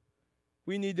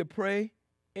 we need to pray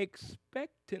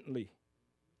expectantly.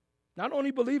 Not only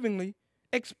believingly,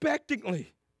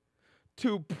 expectantly.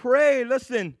 To pray,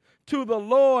 listen, to the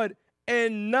Lord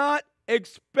and not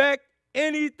expect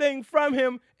anything from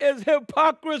him is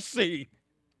hypocrisy.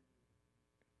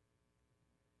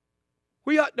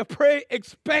 We ought to pray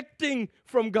expecting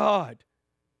from God.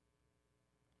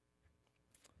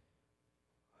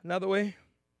 Another way,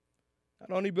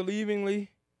 not only believingly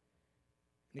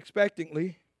and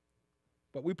expectantly,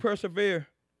 But we persevere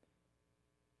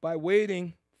by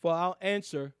waiting for our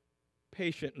answer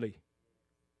patiently.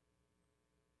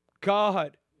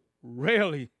 God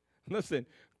rarely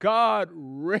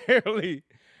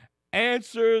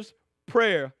answers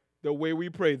prayer the way we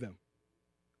pray them.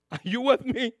 Are you with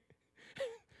me?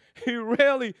 He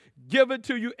rarely gives it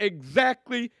to you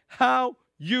exactly how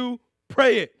you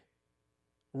pray it.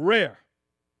 Rare.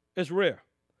 It's rare.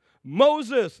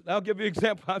 Moses, I'll give you an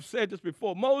example. I've said this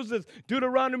before. Moses,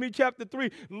 Deuteronomy chapter 3,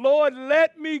 Lord,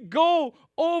 let me go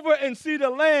over and see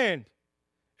the land.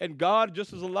 And God,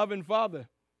 just as a loving father,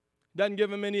 doesn't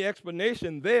give him any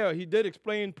explanation there. He did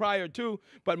explain prior to,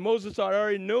 but Moses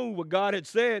already knew what God had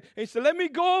said. And he said, let me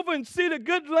go over and see the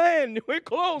good land. We're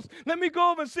close. Let me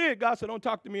go over and see it. God said, don't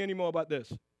talk to me anymore about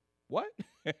this. What?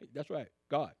 That's right,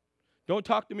 God. Don't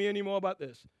talk to me anymore about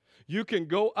this. You can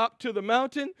go up to the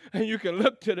mountain and you can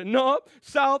look to the north,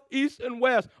 south, east, and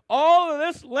west. All of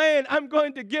this land I'm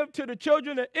going to give to the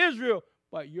children of Israel,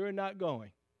 but you're not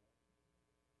going.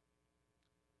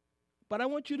 But I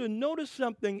want you to notice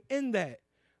something in that.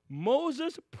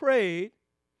 Moses prayed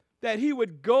that he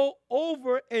would go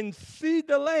over and see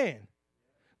the land.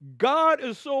 God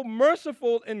is so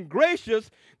merciful and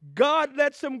gracious, God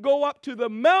lets him go up to the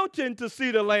mountain to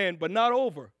see the land, but not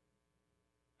over.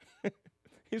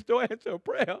 He still answered a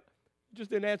prayer, just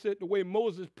didn't answer it the way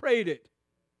Moses prayed it.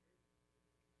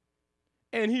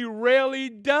 And he rarely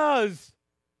does.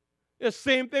 The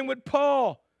same thing with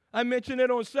Paul. I mentioned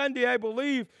it on Sunday, I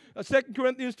believe. 2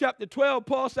 Corinthians chapter 12,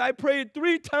 Paul said, I prayed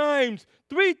 3 times.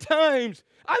 3 times.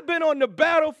 I've been on the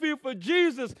battlefield for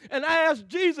Jesus, and I asked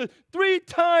Jesus 3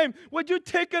 times, would you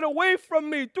take it away from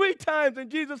me? 3 times. And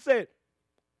Jesus said,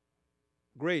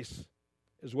 grace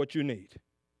is what you need.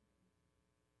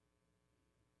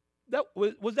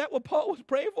 Was that what Paul was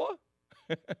praying for?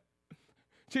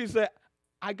 Jesus said,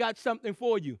 I got something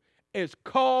for you. It's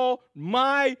called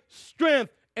my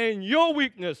strength and your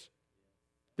weakness.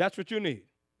 That's what you need.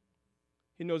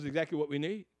 He knows exactly what we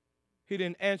need. He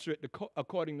didn't answer it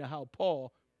according to how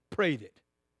Paul prayed it.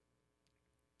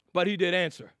 But he did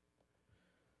answer.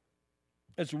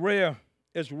 It's rare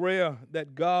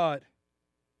that God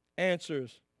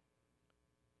answers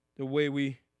the way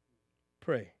we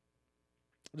pray.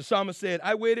 The psalmist said,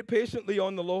 I waited patiently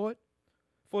on the Lord.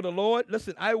 For the Lord,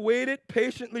 listen, I waited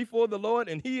patiently for the Lord,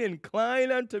 and he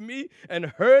inclined unto me and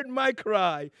heard my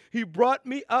cry. He brought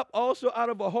me up also out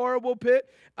of a horrible pit,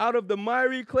 out of the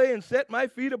miry clay, and set my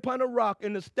feet upon a rock,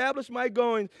 and established my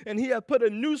goings. And he hath put a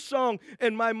new song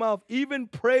in my mouth, even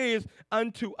praise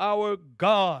unto our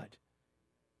God.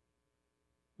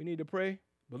 We need to pray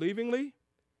believingly,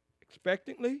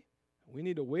 expectantly. We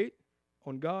need to wait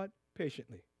on God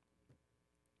patiently.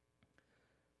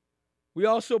 We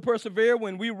also persevere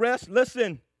when we rest,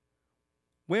 listen,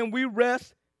 when we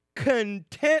rest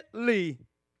contently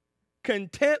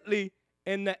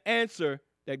in the answer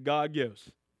that God gives.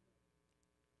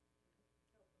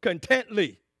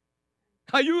 Contently.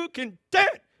 Are you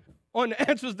content on the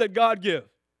answers that God gives?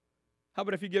 How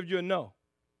about if he gives you a no?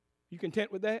 You content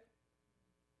with that?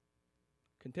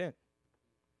 Content.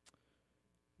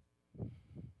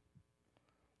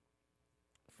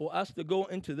 For us to go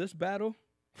into this battle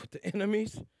with the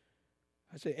enemies,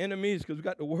 I say enemies because we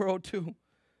got the world too.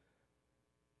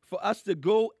 For us to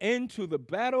go into the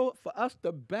battle, for us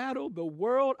to battle the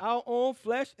world, our own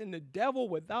flesh, and the devil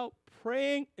without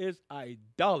praying is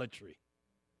idolatry.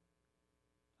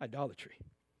 Idolatry.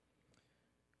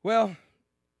 Well,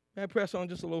 may I press on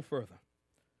just a little further?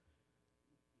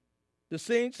 The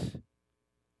saints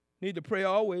need to pray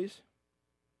always.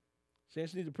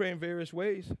 Saints need to pray in various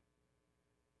ways.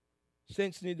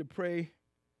 Saints need to pray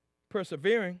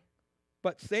persevering,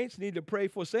 but saints need to pray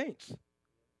for saints.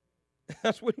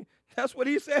 That's what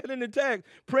he said in the text.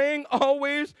 Praying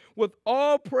always with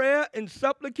all prayer and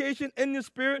supplication in the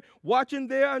Spirit, watching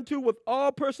thereunto with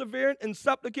all perseverance and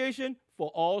supplication for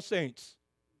all saints.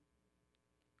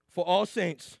 For all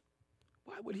saints.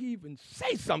 Why would he even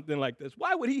say something like this?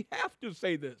 Why would he have to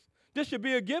say this? This should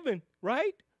be a given,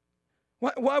 right?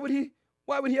 Why would he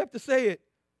have to say it?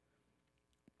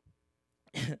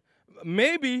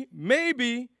 Maybe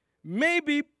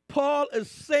Paul is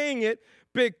saying it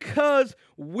because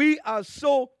we are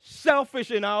so selfish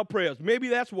in our prayers. Maybe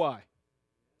that's why.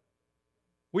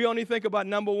 We only think about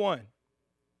number one.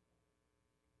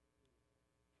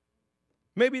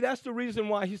 Maybe that's the reason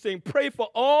why he's saying pray for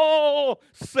all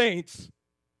saints.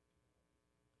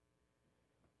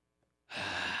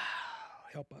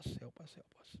 Help us.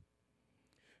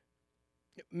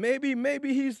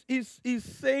 Maybe he's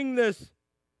saying this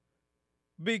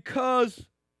because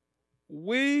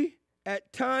we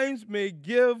at times may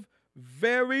give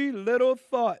very little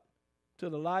thought to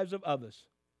the lives of others.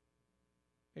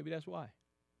 Maybe that's why.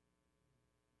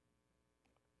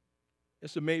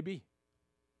 It's a maybe.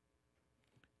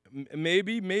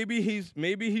 Maybe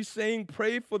he's saying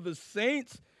pray for the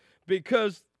saints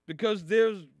because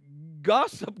there's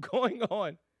gossip going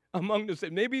on among the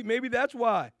saints. Maybe that's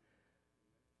why.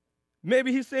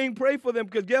 Maybe he's saying pray for them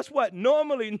because guess what?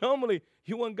 Normally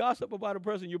you wouldn't gossip about a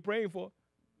person you're praying for.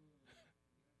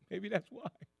 Maybe that's why.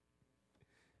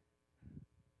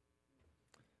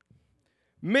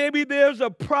 Maybe there's a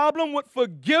problem with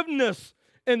forgiveness,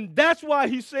 and that's why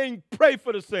he's saying pray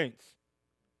for the saints.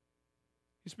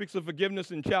 He speaks of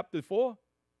forgiveness in chapter 4.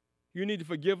 You need to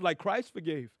forgive like Christ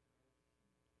forgave.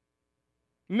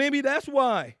 Maybe that's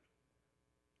why.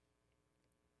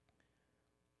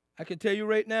 I can tell you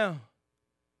right now,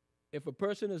 if a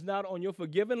person is not on your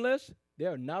forgiven list, they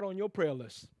are not on your prayer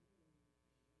list.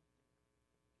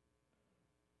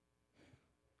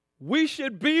 We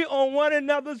should be on one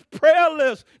another's prayer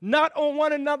list, not on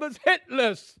one another's hit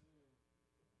list.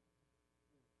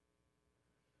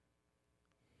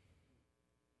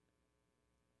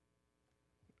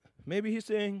 Maybe he's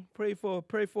saying pray for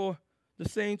the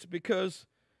saints because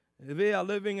they are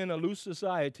living in a loose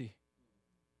society.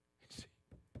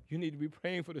 You need to be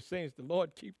praying for the saints. The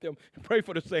Lord keep them. Pray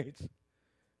for the saints.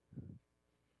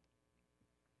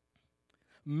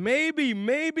 Maybe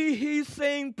he's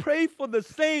saying pray for the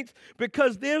saints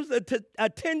because there's a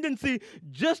tendency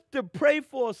just to pray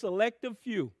for a selective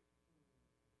few.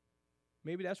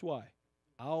 Maybe that's why.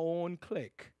 Our own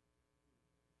clique.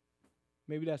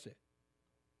 Maybe that's it.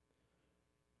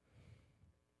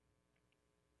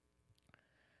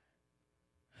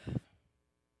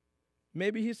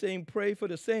 Maybe he's saying pray for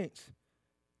the saints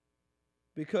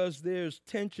because there's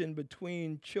tension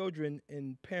between children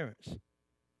and parents.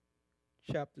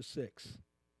 Chapter 6.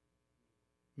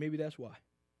 Maybe that's why.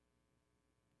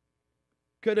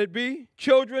 Could it be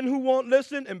children who won't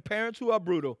listen and parents who are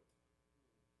brutal?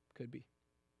 Could be.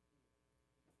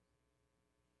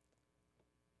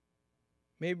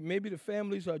 Maybe the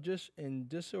families are just in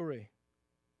disarray.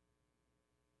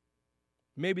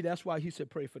 Maybe that's why he said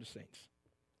pray for the saints.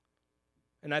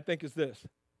 And I think it's this.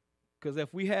 Because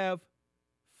if we have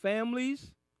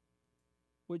families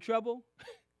with trouble,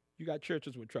 you got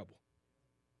churches with trouble.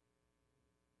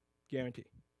 Guarantee.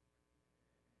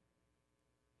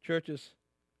 Churches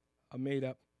are made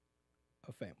up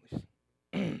of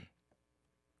families.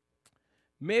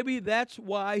 Maybe that's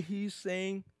why he's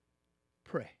saying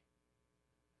pray.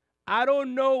 I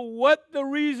don't know what the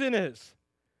reason is,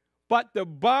 but the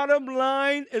bottom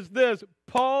line is this.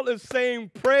 Paul is saying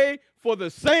pray for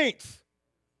the saints.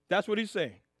 That's what he's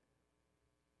saying.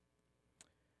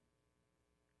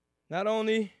 Not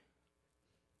only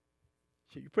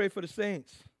should you pray for the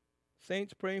saints,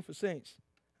 saints praying for saints.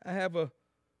 I have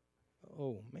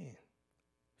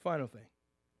final thing.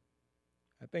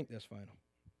 I think that's final.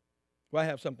 Well, I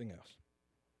have something else.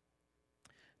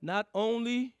 Not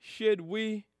only should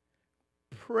we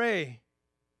pray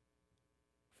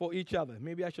for each other.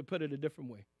 Maybe I should put it a different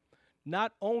way.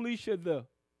 Not only should the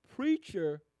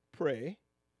preacher pray,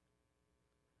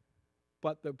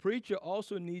 but the preacher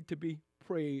also needs to be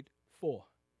prayed for.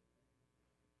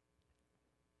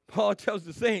 Paul tells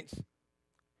the saints,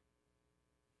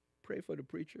 pray for the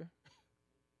preacher.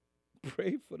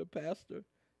 Pray for the pastor.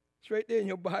 It's right there in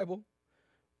your Bible.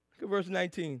 Look at verse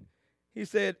 19. He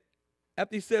said,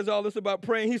 after he says all this about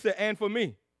praying, he said, and for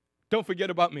me. Don't forget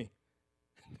about me.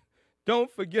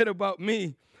 Don't forget about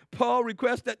me. Paul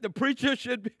requests that the preacher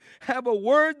should have a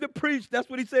word to preach. That's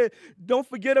what he said. Don't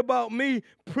forget about me.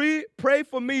 Pray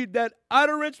for me that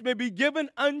utterance may be given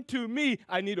unto me.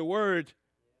 I need a word.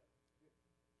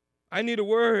 I need a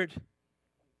word.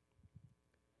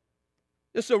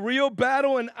 It's a real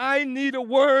battle, and I need a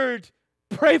word.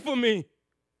 Pray for me.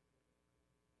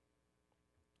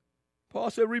 Paul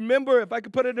said, remember, if I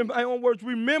could put it in my own words,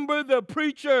 remember the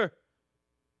preacher.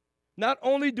 Not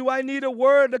only do I need a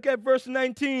word, look at verse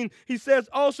 19. He says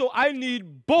also, I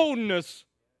need boldness.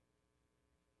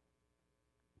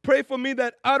 Pray for me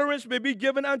that utterance may be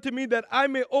given unto me, that I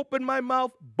may open my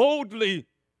mouth boldly.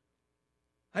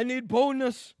 I need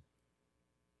boldness.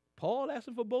 Paul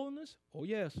asking for boldness? Oh,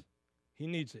 yes, he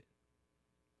needs it.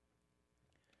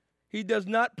 He does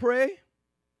not pray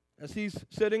as he's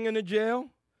sitting in a jail,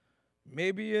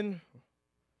 maybe in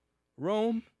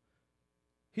Rome.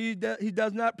 He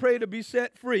does not pray to be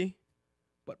set free,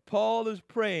 but Paul is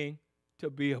praying to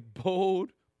be a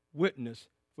bold witness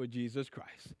for Jesus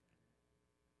Christ.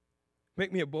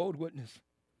 Make me a bold witness.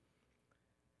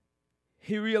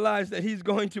 He realized that he's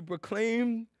going to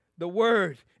proclaim the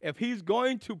word, if he's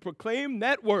going to proclaim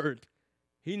that word,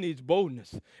 he needs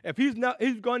boldness. If he's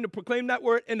going to proclaim that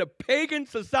word in a pagan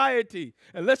society.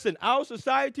 And listen, our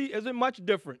society isn't much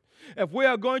different. If we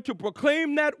are going to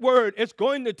proclaim that word, it's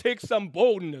going to take some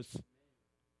boldness.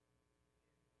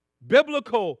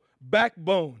 Biblical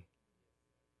backbone.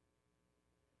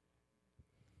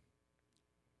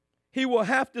 He will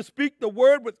have to speak the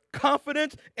word with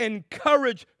confidence and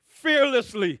courage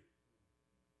fearlessly.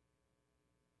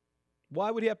 Why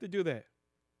would he have to do that?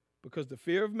 Because the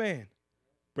fear of man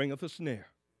bringeth a snare.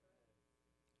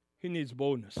 He needs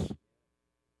boldness.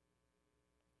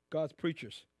 God's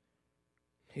preachers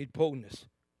need boldness,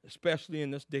 especially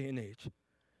in this day and age.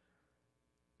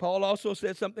 Paul also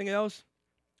said something else.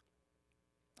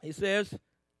 He says,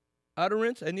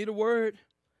 utterance, I need a word,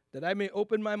 that I may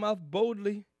open my mouth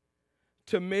boldly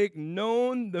to make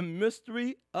known the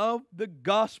mystery of the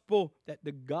gospel, that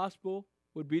the gospel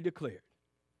would be declared.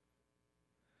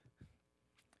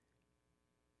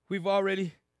 We've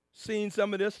already seen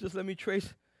some of this. Just let me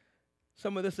trace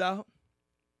some of this out.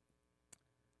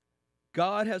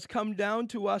 God has come down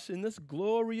to us in this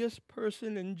glorious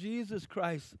person in Jesus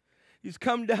Christ. He's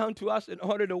come down to us in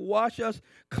order to wash us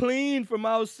clean from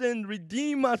our sin,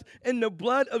 redeem us in the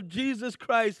blood of Jesus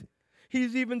Christ.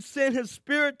 He's even sent his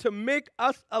Spirit to make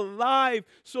us alive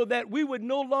so that we would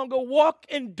no longer walk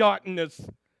in darkness,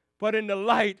 but in the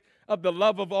light of the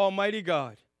love of Almighty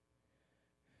God.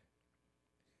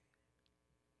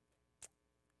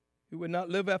 We would not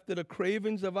live after the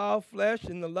cravings of our flesh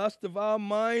and the lust of our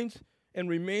minds and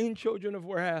remain children of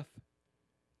wrath.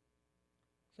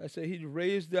 As I say, he's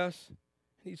raised us,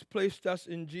 he's placed us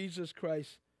in Jesus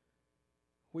Christ.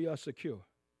 We are secure.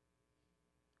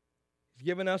 He's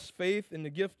given us faith in the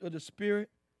gift of the Spirit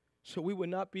so we would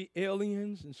not be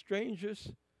aliens and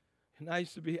strangers. And I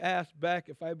used to be asked back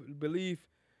if I believe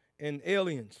in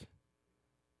aliens. I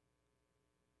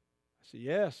said,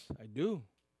 yes, I do.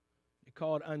 They're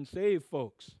called unsaved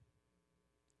folks.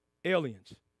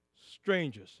 Aliens,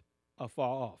 strangers, afar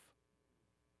off.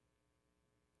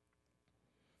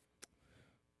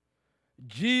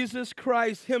 Jesus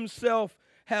Christ himself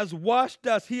has washed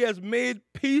us. He has made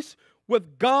peace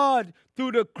with God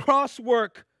through the cross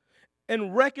work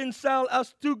and reconciled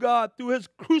us to God through his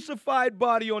crucified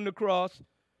body on the cross.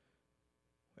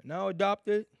 We're now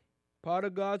adopted, part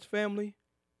of God's family,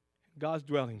 God's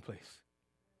dwelling place.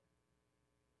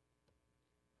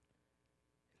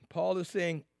 Paul is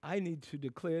saying, I need to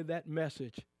declare that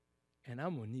message, and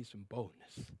I'm going to need some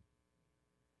boldness.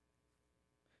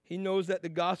 He knows that the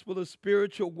gospel is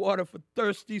spiritual water for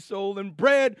thirsty soul and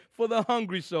bread for the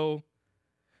hungry soul.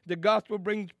 The gospel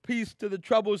brings peace to the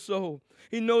troubled soul.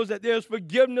 He knows that there's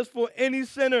forgiveness for any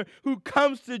sinner who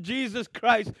comes to Jesus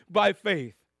Christ by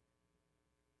faith.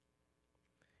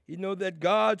 He knows that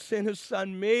God sent his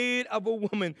son made of a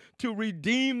woman to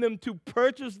redeem them, to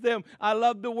purchase them. I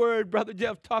love the word. Brother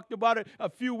Jeff talked about it a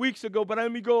few weeks ago, but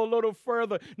let me go a little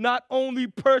further. Not only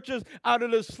purchase out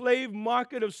of the slave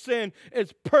market of sin,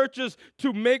 it's purchase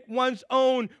to make one's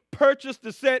own, purchase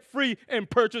to set free, and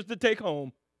purchase to take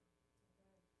home.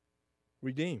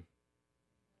 Redeem.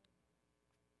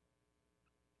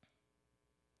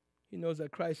 He knows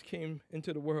that Christ came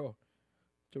into the world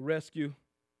to rescue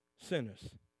sinners,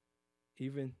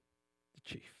 even the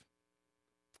chief.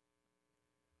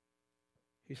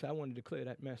 He said, I want to declare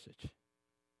that message.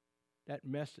 That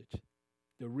message,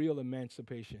 the real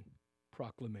emancipation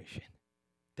proclamation.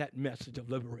 That message of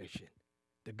liberation,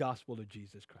 the gospel of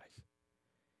Jesus Christ.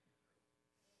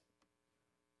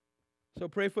 So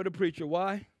pray for the preacher.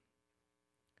 Why?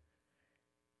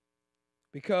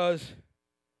 Because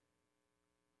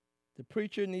the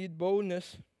preacher needs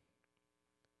boldness,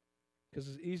 because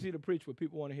it's easy to preach what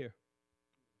people want to hear.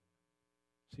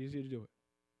 It's easy to do it.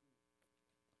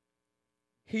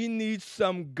 He needs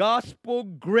some gospel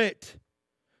grit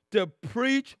to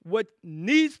preach what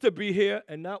needs to be here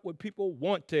and not what people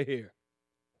want to hear.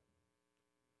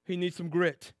 He needs some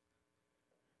grit.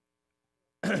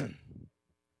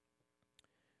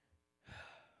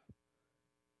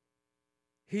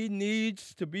 He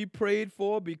needs to be prayed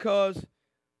for because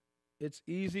it's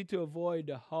easy to avoid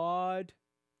the hard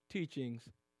teachings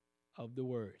of the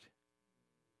word.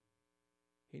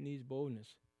 He needs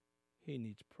boldness. He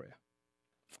needs prayer.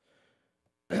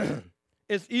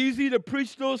 It's easy to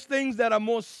preach those things that are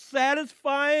more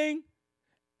satisfying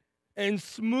and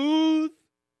smooth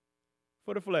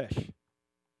for the flesh.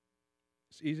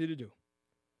 It's easy to do.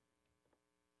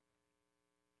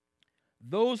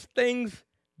 Those things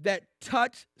that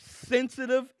touch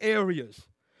sensitive areas.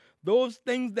 those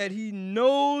things that he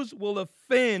knows will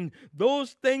offend,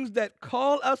 those things that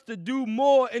call us to do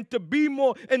more and to be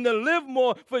more and to live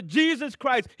more for Jesus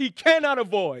Christ, he cannot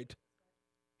avoid.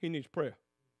 He needs prayer.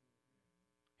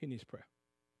 He needs prayer.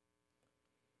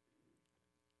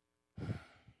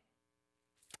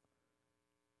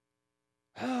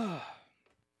 Our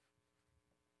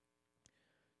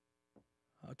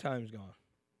time's gone.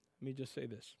 Let me just say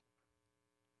this.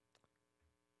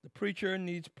 The preacher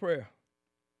needs prayer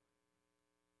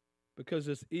because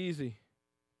it's easy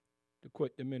to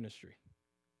quit the ministry.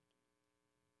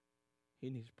 He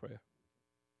needs prayer.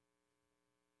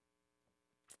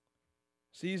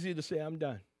 It's easy to say, I'm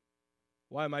done.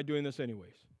 Why am I doing this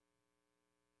anyways?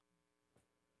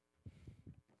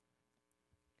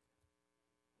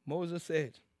 Moses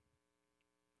said,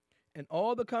 and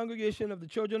all the congregation of the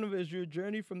children of Israel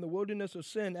journeyed from the wilderness of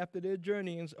Sin after their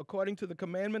journeyings, according to the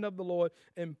commandment of the Lord,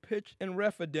 and pitched in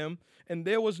Rephidim, and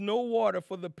there was no water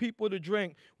for the people to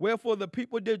drink. Wherefore the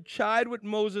people did chide with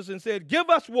Moses and said, give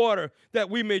us water that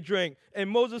we may drink. And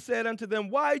Moses said unto them,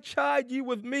 why chide ye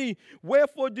with me?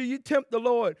 Wherefore do ye tempt the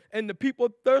Lord? And the people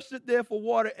thirsted there for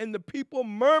water, and the people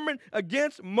murmured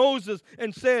against Moses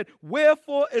and said,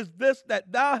 wherefore is this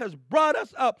that thou hast brought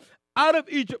us up out of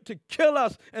Egypt to kill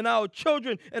us and our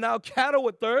children and our cattle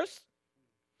with thirst?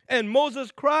 And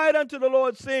Moses cried unto the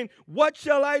Lord, saying, what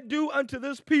shall I do unto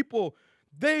this people?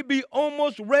 They be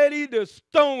almost ready to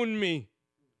stone me.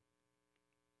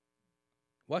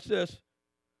 Watch this.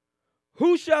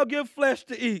 Who shall give flesh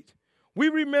to eat? We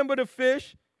remember the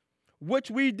fish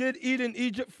which we did eat in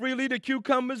Egypt freely, the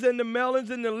cucumbers and the melons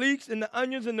and the leeks and the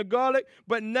onions and the garlic.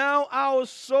 But now our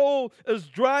soul is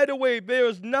dried away. There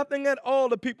is nothing at all,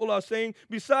 the people are saying,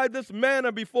 beside this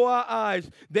manna before our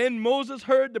eyes. Then Moses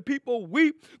heard the people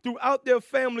weep throughout their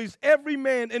families, every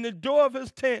man in the door of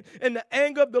his tent, and the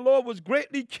anger of the Lord was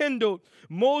greatly kindled.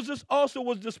 Moses also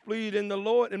was displeased in the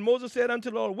Lord, and Moses said unto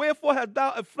the Lord, wherefore hast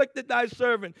thou afflicted thy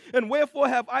servant? And wherefore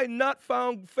have I not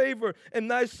found favor in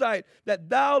thy sight, that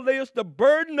thou layest the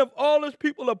burden of all his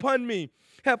people upon me?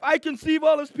 Have I conceived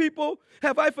all his people?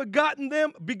 Have I begotten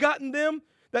them,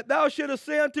 that thou shouldest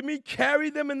say unto me, carry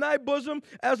them in thy bosom,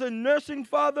 as a nursing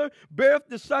father beareth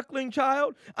the suckling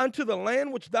child, unto the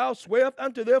land which thou swarest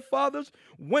unto their fathers?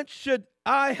 Whence should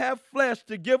I have flesh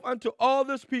to give unto all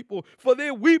this people? For they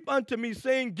weep unto me,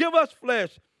 saying, give us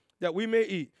flesh, that we may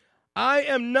eat. I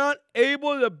am not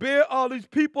able to bear all these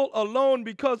people alone,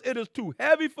 because it is too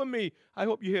heavy for me. I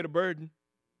hope you hear the burden.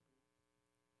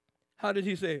 How did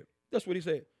he say it? That's what he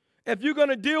said. If you're going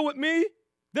to deal with me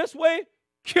this way,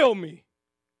 kill me.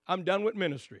 I'm done with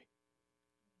ministry.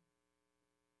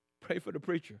 Pray for the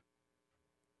preacher.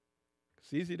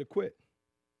 It's easy to quit.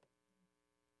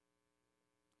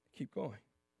 Keep going.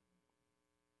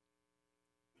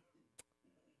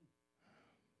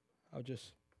 Let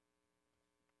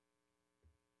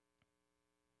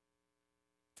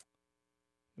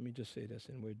me just say this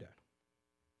and we're done.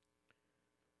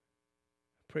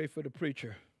 Pray for the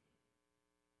preacher,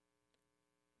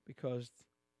 because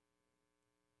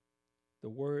the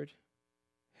word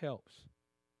helps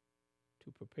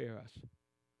to prepare us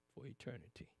for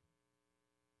eternity.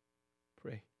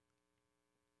 Pray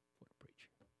for the preacher.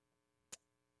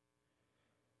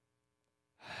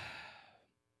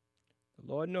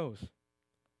 The Lord knows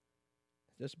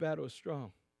this battle is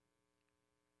strong.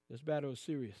 This battle is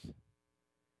serious.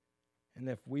 And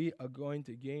if we are going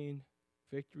to gain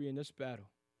victory in this battle,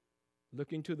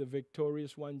 looking to the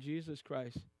victorious one, Jesus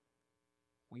Christ,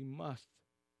 we must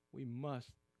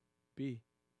be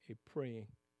a praying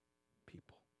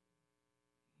people.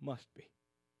 Must be.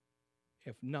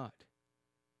 If not,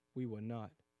 we will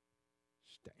not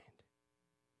stand.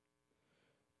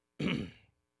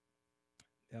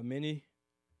 There are many,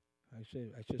 I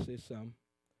should say some.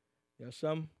 There are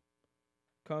some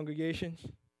congregations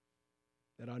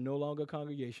that are no longer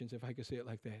congregations, if I could say it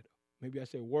like that. Maybe I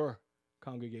say were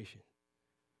congregations,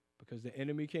 because the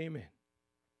enemy came in,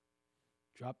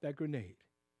 dropped that grenade,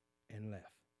 and left.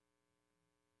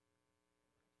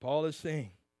 Paul is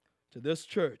saying to this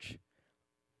church,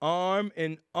 arm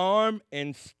in arm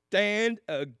and stand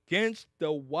against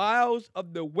the wiles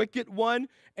of the wicked one,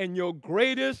 and your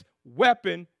greatest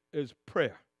weapon is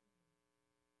prayer.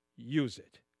 Use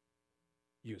it.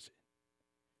 Use it.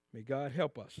 May God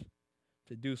help us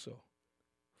to do so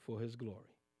for his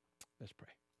glory. Let's pray.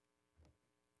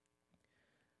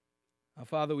 Our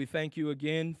Father, we thank you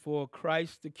again for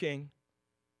Christ the King.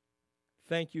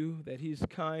 Thank you that he's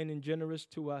kind and generous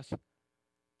to us.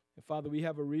 And Father, we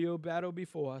have a real battle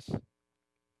before us.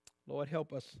 Lord,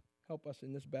 help us. Help us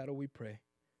in this battle, we pray.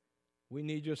 We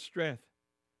need your strength.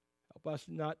 Help us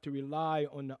not to rely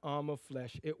on the arm of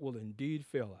flesh. It will indeed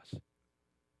fail us.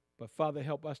 But Father,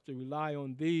 help us to rely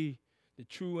on Thee, the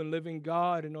true and living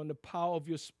God, and on the power of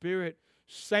Your Spirit,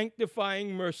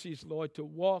 sanctifying mercies, Lord, to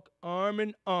walk arm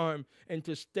in arm and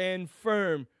to stand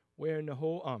firm wearing the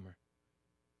whole armor.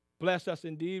 Bless us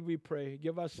indeed, we pray.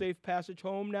 Give us safe passage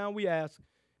home now, we ask.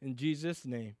 In Jesus'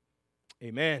 name,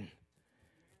 amen.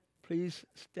 Please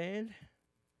stand.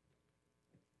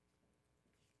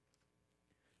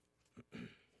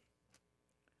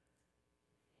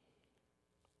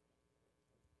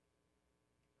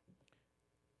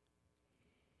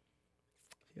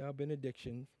 See our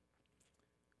benediction.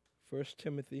 1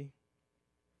 Timothy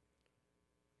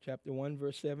chapter 1,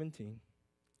 verse 17.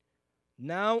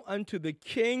 Now unto the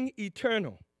King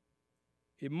eternal,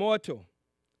 immortal,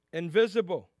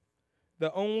 invisible,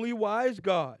 the only wise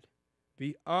God,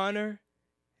 be honor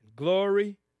and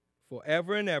glory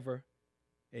forever and ever.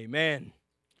 Amen.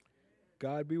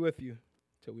 God be with you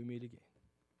till we meet again.